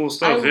lot of cool I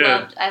stuff.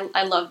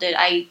 Yeah. loved it.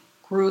 I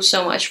grew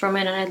so much from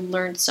it, and I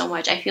learned so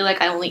much. I feel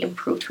like I only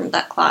improved from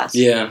that class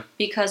Yeah.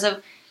 because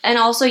of, and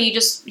also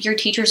your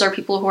teachers are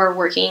people who are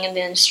working in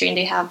the industry, and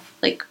they have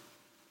like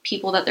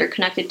people that they're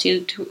connected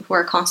to who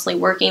are constantly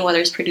working, whether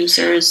it's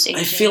producers.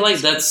 I feel like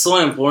agents. that's so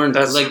important.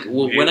 That's Like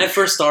when I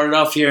first started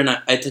off here and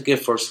I took it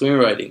for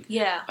screenwriting,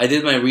 Yeah. I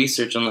did my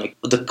research on like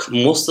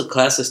most of the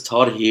classes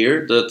taught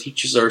here. The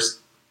teachers are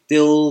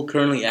still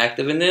currently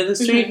active in the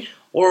industry Mm-hmm.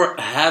 or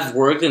have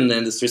worked in the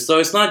industry. So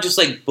it's not just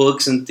like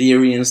books and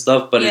theory and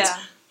stuff, but it's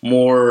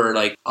more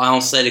like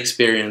on-set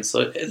experience.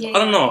 So I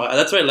don't know.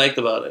 That's what I liked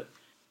about it.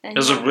 And It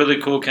was a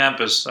really cool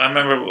campus. I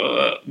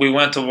remember we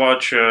went to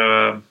watch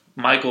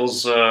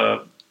Michael's.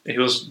 He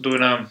was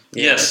doing a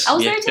yes. I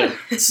was Yeah. there too.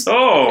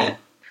 Oh,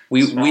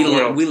 Small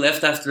world. We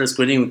left after the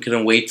screening. We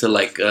couldn't wait to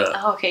like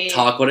Oh, okay.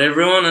 talk with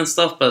everyone and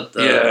stuff. But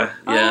Yeah.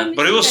 yeah.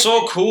 but it was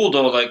so cool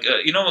though. Like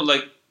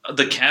like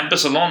the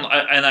campus alone,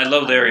 and I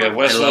love the area. I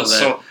Westwood. love that.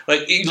 So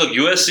like, look,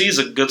 USC is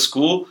a good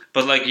school,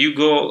 but like you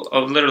go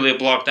literally a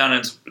block down,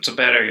 and it's a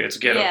bad area. It's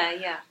ghetto.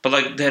 Yeah. But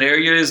like that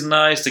area is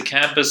nice. The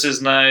campus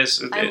is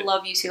nice. I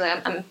love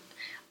UCLA.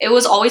 It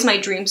was always my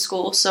dream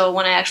school. So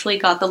when I actually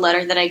got the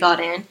letter that I got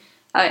in,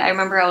 I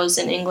remember I was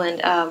in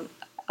England.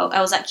 I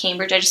was at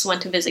Cambridge. I just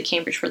went to visit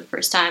Cambridge for the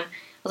first time.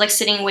 I was like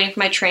sitting waiting for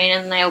my train,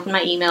 and then I opened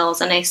my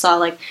emails and I saw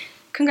like,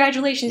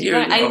 congratulations, you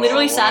got it. I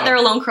literally sat there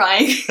alone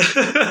crying.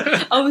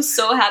 I was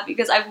so happy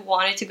because I've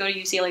wanted to go to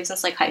UCLA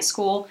since like high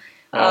school.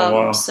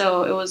 Wow.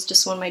 So it was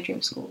just one of my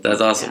dream schools.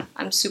 That's awesome. Yeah,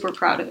 I'm super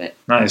proud of it.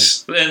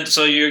 Nice. And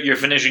so you're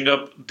finishing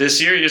up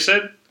this year, you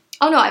said?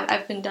 Oh no,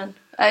 I've been done.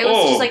 It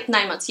was just like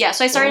 9 months. Yeah,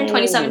 so I started in Oh.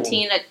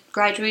 2017. I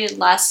graduated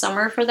last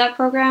summer for that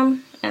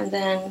program, and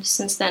then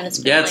since then it's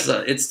been Yeah,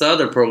 like, it's the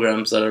other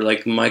programs that are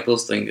like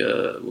Michael's thing.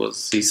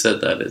 He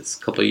said that it's a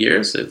couple of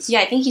years. It's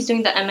yeah, I think he's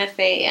doing the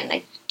MFA in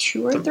like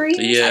 2 or 3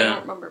 years. I Yeah.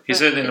 don't remember. He but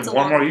said in it's a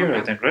one more long year,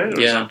 I program. think, right?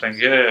 Or Yeah. something.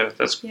 Yeah,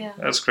 Yeah.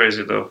 that's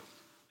crazy though.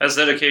 That's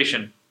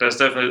dedication. That's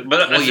definitely. But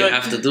I well, you feel like,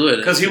 have to do it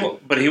because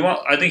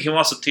I think he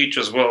wants to teach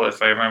as well,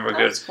 if I remember Oh,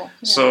 good. that's cool.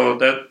 Yeah. So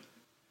that,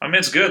 I mean,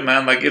 it's good,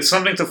 man. Like it's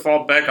something to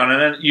fall back on, and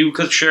then you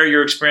could share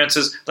your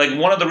experiences. Like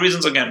one of the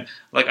reasons, again,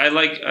 like I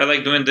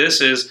like doing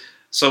this is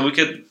so we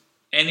could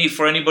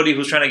for anybody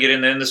who's trying to get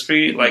in the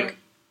industry, like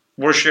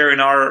we're sharing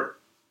our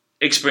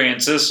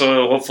experiences,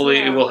 so hopefully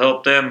it will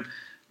help them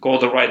go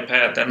the right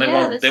path, and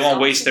they won't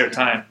waste their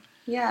time.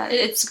 Yeah,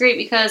 it's great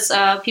because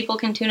people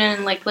can tune in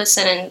and like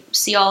listen and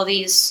see all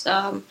these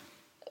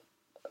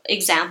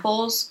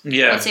examples.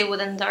 Yeah. Let's say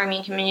within the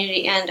Armenian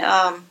community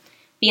and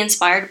be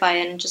inspired by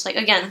it and just like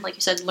again, like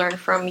you said, learn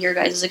from your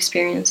guys'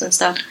 experience and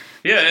stuff.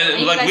 Yeah,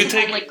 and like you guys we have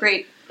take had, like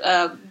great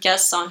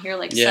guests on here,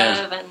 like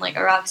Sev and like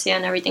Araxia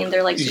and everything.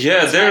 They're like super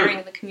they're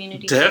inspiring the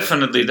community.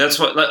 Definitely, that's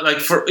what like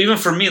for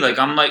me, like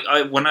I'm like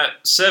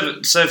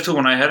Sev too.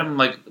 When I had him,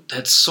 like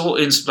that's so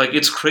like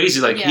it's crazy.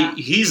 Like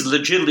he's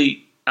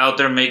legitimately out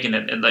there making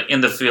it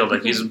in the field.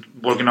 Like he's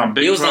working on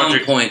big. He was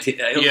projects. on point.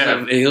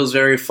 He was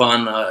very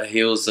fun.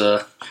 He was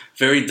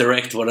very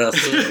direct with us.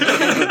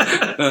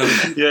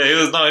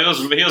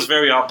 He was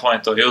very on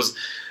point though. He was.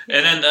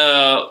 And then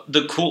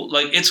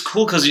it's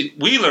cool because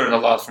we learned a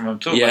lot from him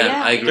too. Yeah, like,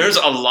 I agree. There's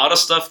a lot of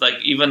stuff like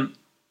even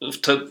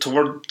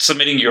toward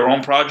submitting your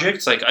own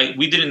projects. Like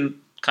we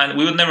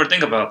would never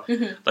think about.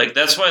 Like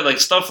that's why like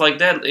stuff like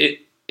that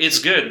it's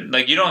good.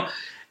 Like you don't.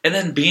 And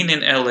then being in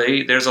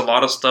LA, there's a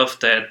lot of stuff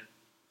that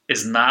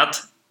is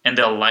not, and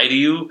they'll lie to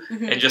you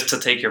and just to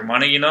take your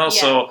money.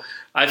 So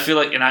I feel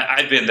like, and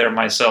I've been there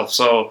myself.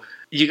 So.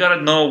 You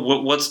gotta know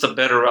what's the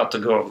better route to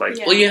go. Like,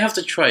 well, you have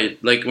to try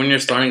it. Like when you're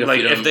starting,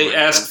 if they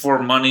ask for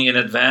money in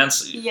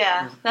advance,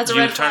 that's a you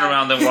red turn flag.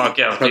 around and walk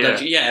out.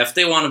 If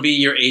they want to be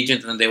your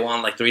agent and they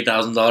want like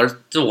 $3,000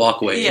 to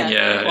walk away.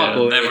 Walk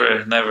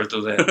away. Never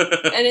do that.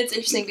 And it's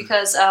interesting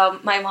because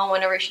my mom,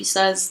 whenever she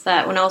says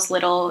that when I was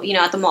little,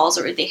 at the malls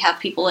where they have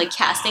people like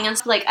casting and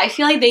stuff, like I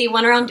feel like they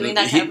went around doing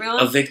that to everyone.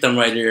 A victim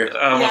right here.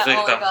 Oh my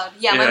god.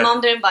 Yeah, my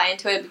mom didn't buy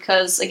into it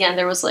because again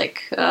there was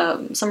like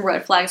some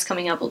red flags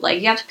coming up with like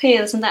you have to pay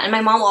this and that, and my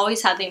mom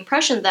always had the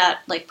impression that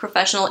like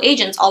professional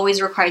agents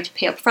always required to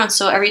pay up front.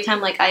 So every time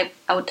like I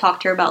would talk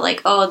to her about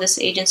like, oh, this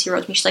agency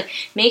wrote to me, she's like,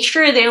 make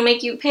sure they don't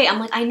make you pay. I'm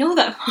like, I know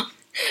that, Mom.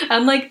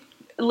 I'm like,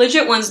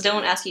 legit ones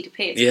don't ask you to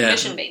pay. It's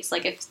commission based.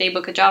 Like if they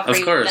book a job for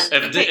you, of course.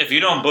 If you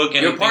don't book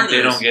anything,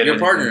 they don't get your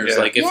partners.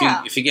 Yeah. Like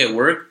if you get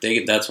work,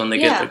 that's when they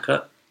get their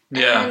cut.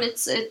 Yeah, and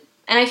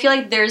and I feel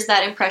like there's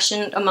that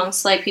impression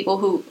amongst like people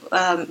who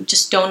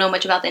just don't know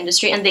much about the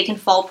industry and they can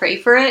fall prey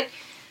for it.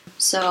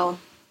 So.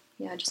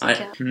 Yeah, just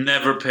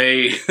never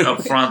pay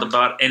up front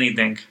about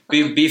anything.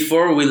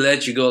 Before we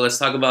let you go, let's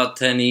talk about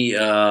Tenny.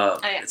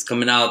 It's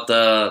coming out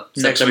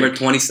September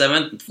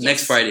 27th,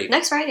 next Friday.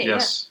 Next Friday,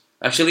 yes.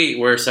 Actually,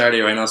 we're Saturday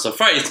right now, so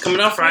Friday. It's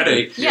coming out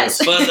Friday.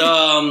 Yes. But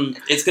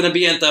it's gonna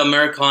be at the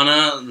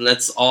Americana.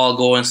 Let's all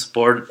go and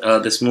support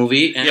this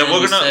movie. And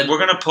we're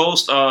gonna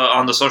post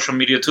on the social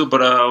media too.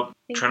 But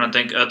trying to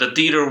think the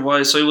theater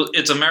wise. So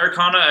it's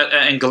Americana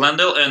in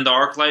Glendale and the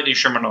ArcLight in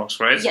Sherman Oaks,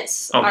 right?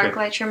 Yes. Okay.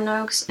 ArcLight Sherman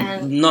Oaks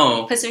and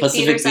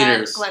Pacific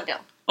Theaters at Glendale.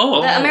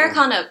 Oh, the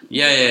Americana.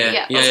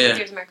 Yeah. Pacific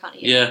Theaters Americana.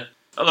 Yeah.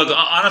 Look,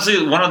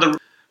 honestly,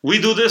 we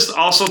do this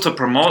also to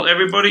promote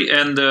everybody,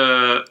 and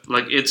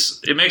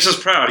it makes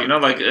us proud,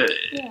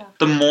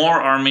 the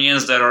more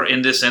Armenians that are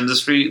in this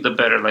industry, the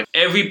better. Like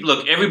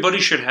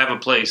everybody should have a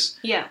place.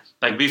 Yeah.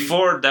 Like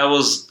before, that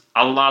was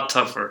a lot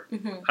tougher.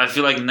 I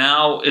feel like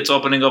now it's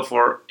opening up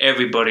for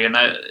everybody, and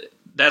I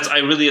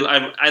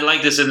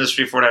like this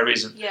industry for that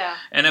reason. Yeah.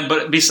 And then,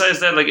 but besides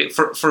that, like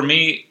for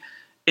me,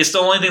 it's the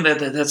only thing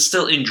that's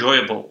still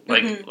enjoyable.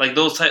 Like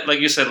those type,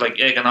 like you said,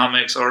 like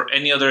economics or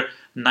any other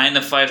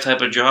 9-to-5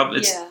 type of job.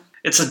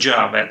 It's a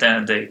job at the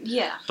end of the day.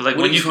 Yeah. But like,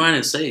 what are you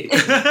trying to say?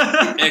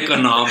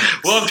 Economics.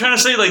 Well, I'm trying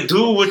to say like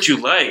do what you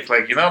like.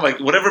 Like like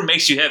whatever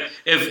makes you happy.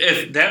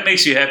 If that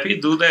makes you happy,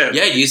 do that.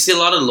 Yeah, you see a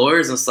lot of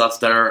lawyers and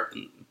stuff that are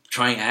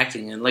trying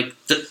acting, and like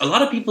a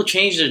lot of people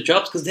change their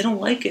jobs because they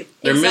don't like it.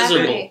 They're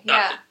miserable.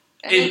 Yeah.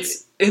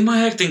 In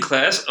my acting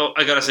class,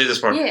 I gotta say this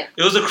part. Yeah.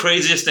 It was the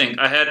craziest thing.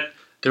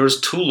 There was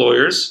 2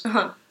 lawyers,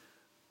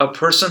 a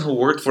person who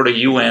worked for the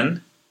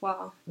UN.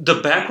 Wow. The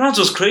backgrounds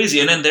was crazy,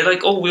 and then they're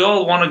like, "Oh, we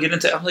all want to get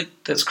into." I'm like,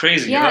 "That's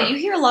crazy." Yeah, you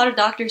hear a lot of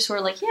doctors who are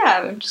like,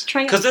 "Yeah, I'm just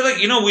trying." Because they're like,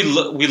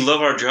 we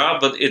love our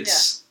job, but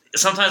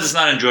sometimes it's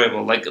not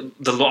enjoyable. Like I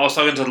was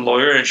talking to the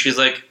lawyer, and she's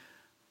like,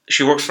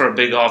 she works for a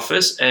big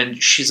office,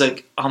 and she's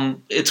like,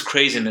 it's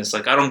craziness.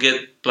 Like I don't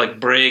get like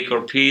break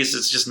or peace.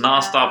 It's just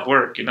nonstop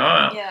work.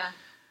 Yeah.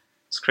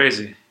 It's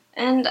crazy.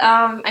 And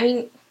I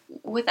mean,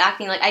 with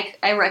acting, like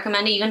I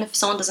recommend it even if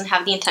someone doesn't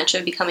have the intention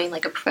of becoming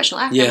like a professional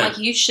actor. Yeah. Like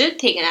you should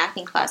take an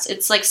acting class.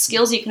 It's like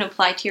skills you can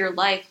apply to your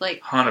life,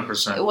 like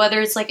 100%.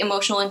 Whether it's like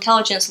emotional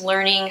intelligence,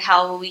 learning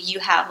how you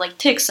have like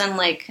tics and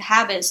like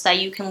habits that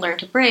you can learn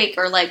to break,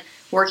 or like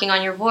working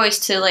on your voice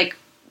to like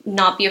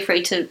not be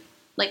afraid to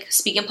like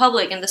speak in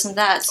public and this and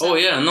that. So. Oh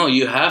yeah, no,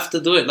 you have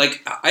to do it.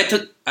 Like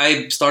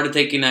I started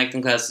taking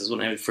acting classes when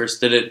I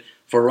first did it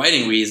for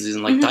writing reasons,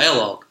 like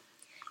dialogue.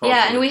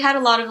 Yeah, and we had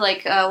a lot of,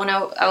 like, when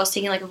I was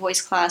taking, like, a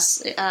voice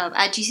class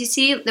at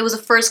GCC, there was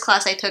the first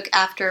class I took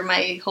after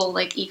my whole,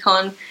 like,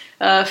 econ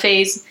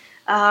phase.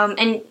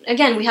 And,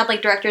 again, we had,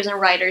 like, directors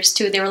and writers,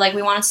 too. They were like,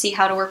 we want to see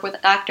how to work with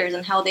actors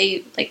and how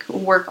they, like,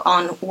 work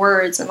on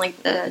words and,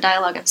 like,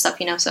 dialogue and stuff,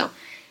 so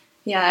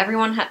Yeah,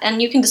 everyone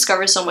and you can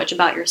discover so much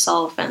about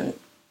yourself, and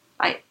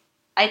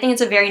I think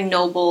it's a very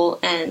noble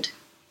and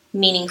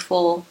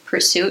meaningful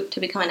pursuit to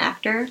become an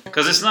actor.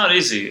 Because it's not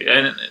easy,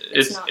 and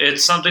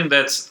it's something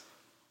that's,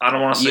 I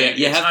don't want to say,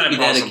 you it's have not to be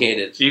impossible.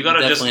 dedicated. You gotta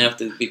definitely just have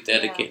to be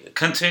dedicated.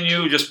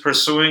 continue just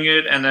pursuing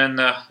it, and then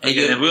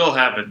again, it will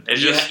happen. It's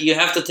just You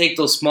have to take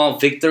those small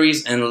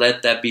victories and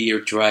let that be your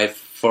drive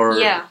for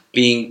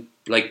being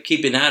like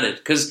keeping at it.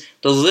 Because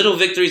those little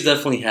victories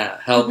definitely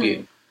help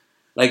you.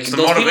 Like It's those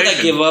the people that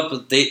motivation. give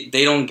up,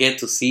 they don't get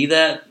to see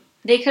that.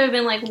 They could have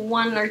been like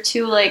 1 or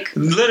 2 like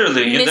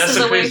literally, and that's misses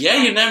the away. crazy.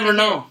 Yeah, you never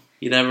know.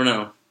 You never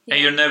know. And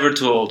you're never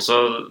too old,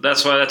 so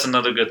that's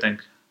another good thing.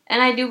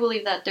 And I do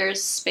believe that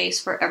there's space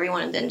for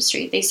everyone in the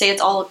industry. They say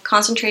it's all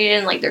concentrated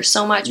and like there's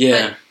so much,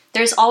 but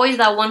there's always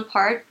that one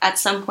part at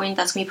some point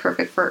that's gonna be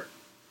perfect for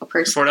a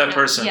person. For that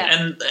person.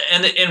 Yeah.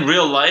 And in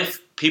real life,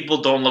 people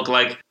don't look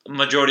like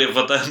majority of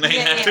what the main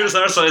actors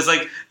are. So it's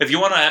like, if you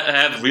want to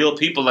have real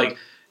people, like,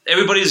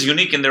 everybody's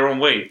unique in their own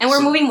way. And we're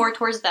moving more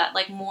towards that,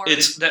 like more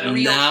It's that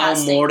real now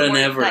casting, more than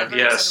ever. diverse and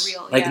Yes.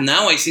 real, Like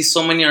now, I see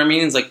so many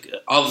Armenians. Like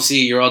obviously,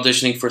 you're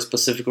auditioning for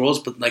specific roles,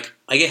 but like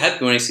I get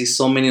happy when I see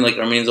so many like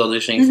Armenians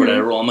auditioning for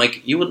that role. I'm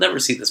like, you would never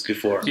see this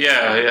before.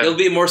 Yeah. It'll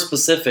be more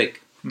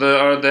specific.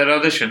 That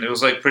audition, it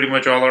was like pretty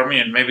much all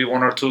Armenian, maybe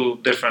 1 or 2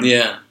 different.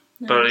 Yeah.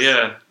 But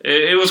yeah,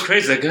 it was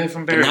crazy. That guy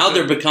from But Barry. now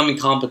they're becoming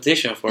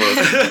competition for it.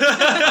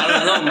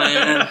 I don't know,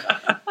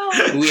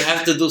 man. We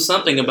have to do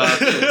something about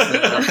this.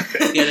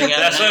 Getting out of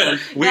That's why hand.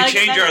 we Gotta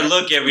change get our better.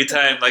 look every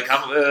time. Like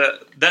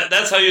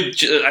that's how you,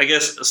 I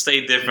guess,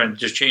 stay different.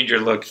 Just change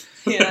your look.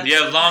 Yeah.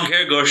 You have long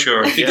hair, go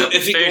short. If you go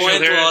Facial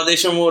into an hair.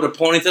 audition with a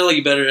ponytail,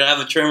 you better have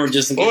a trimmer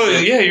just in case. Oh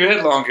yeah, you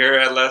had long hair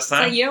at last It's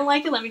like, time. you don't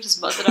like it, let me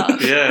just buzz it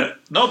off. Yeah,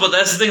 no, but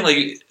that's the thing.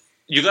 Like,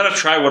 you gotta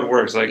try what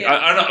works. Like, Yeah.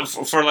 I don't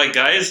know, for like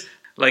guys,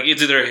 like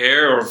it's either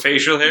hair or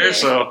facial hair. Yeah.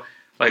 So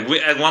like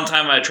at one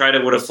time I tried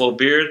it with a full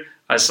beard.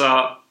 I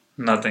saw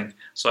nothing,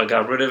 so I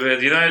got rid of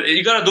it. You know,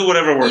 you gotta do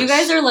whatever works. You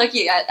guys are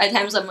lucky. At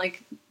times, I'm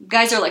like,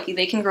 guys are lucky.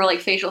 They can grow like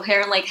facial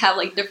hair and like have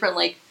like different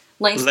like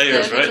lengths.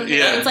 Layers, of their facial right? hair.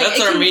 Yeah. It's like That's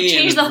it can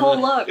Armenian. change the whole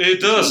look.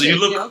 It does. You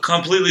look know?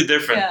 completely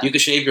different. Yeah. You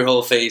could shave your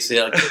whole face.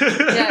 Yeah, like,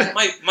 Yeah.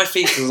 my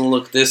face doesn't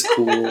look this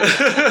cool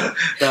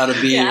without a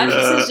beard. Yeah,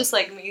 this is just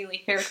like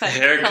mainly haircut,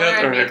 Haircut color,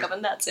 or and makeup,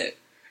 and that's it.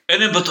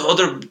 And then, but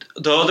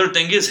the other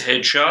thing is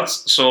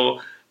headshots.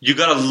 So you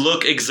gotta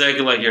look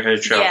exactly like your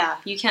headshot. Yeah,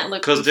 you can't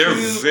look Because they're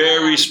too very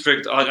blonde.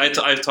 strict. Like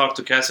I've talked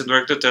to casting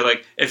directors. They're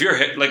like, if your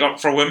like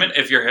for women,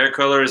 if your hair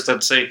color is,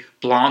 let's say,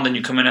 blonde and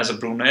you come in as a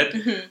brunette,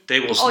 they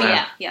will Oh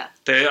snap. yeah.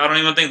 I don't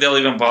even think they'll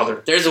even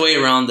bother. There's a way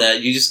around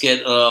that. You just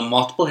get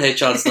multiple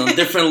headshots done,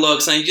 different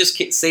looks, and you just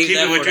save Keep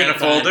that it with for you in a that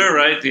time. folder,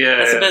 right? Yeah.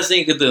 That's the best thing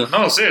you could do.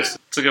 No, seriously,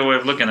 it's a good way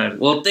of looking at it.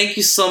 Well, thank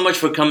you so much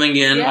for coming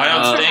in. Yeah,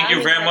 Ion, for thank you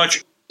having very us.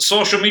 much.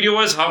 Social media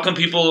wise, how can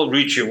people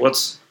reach you?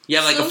 What's You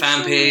have like a fan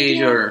Social page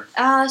media?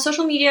 or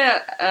Social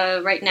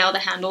media, right now the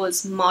handle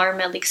is Mar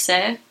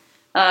Melikse.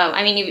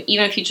 I mean,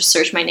 even if you just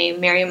search my name,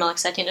 Mariam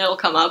Meliksetin, it'll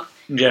come up.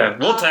 yeah?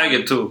 We'll tag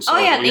it too. So, Oh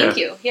yeah, thank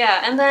you.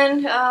 Yeah, and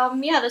then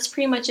that's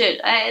pretty much it.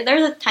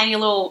 There's a tiny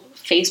little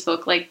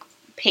Facebook like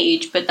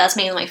page, but that's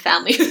mainly my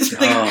family,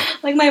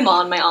 like my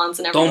mom, my aunts,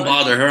 and everyone. don't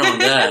bother her on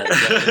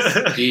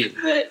that. Gee.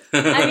 But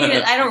I mean,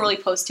 I don't really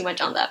post too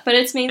much on that, but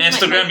it's mainly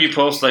Instagram, my, you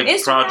post like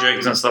Instagram,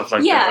 projects and stuff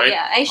like that, right?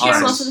 Yeah, I share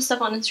Awesome. most of the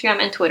stuff on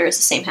Instagram and Twitter. Is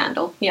the same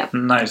handle. Yeah.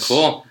 Nice.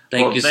 Cool.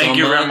 Thank you so thank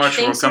you very much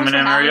Thanks for coming so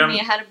in, much for having Mariam. me.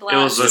 I had a blast.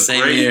 It was a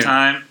Same great here.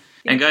 time.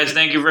 And guys,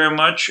 thank you very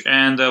much.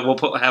 And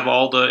we'll have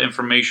all the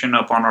information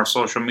up on our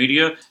social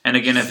media. And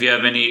again, if you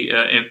have any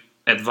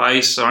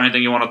advice or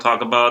anything you want to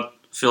talk about,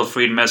 feel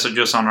free to message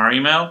us on our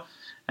email.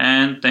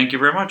 And thank you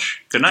very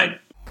much. Good night.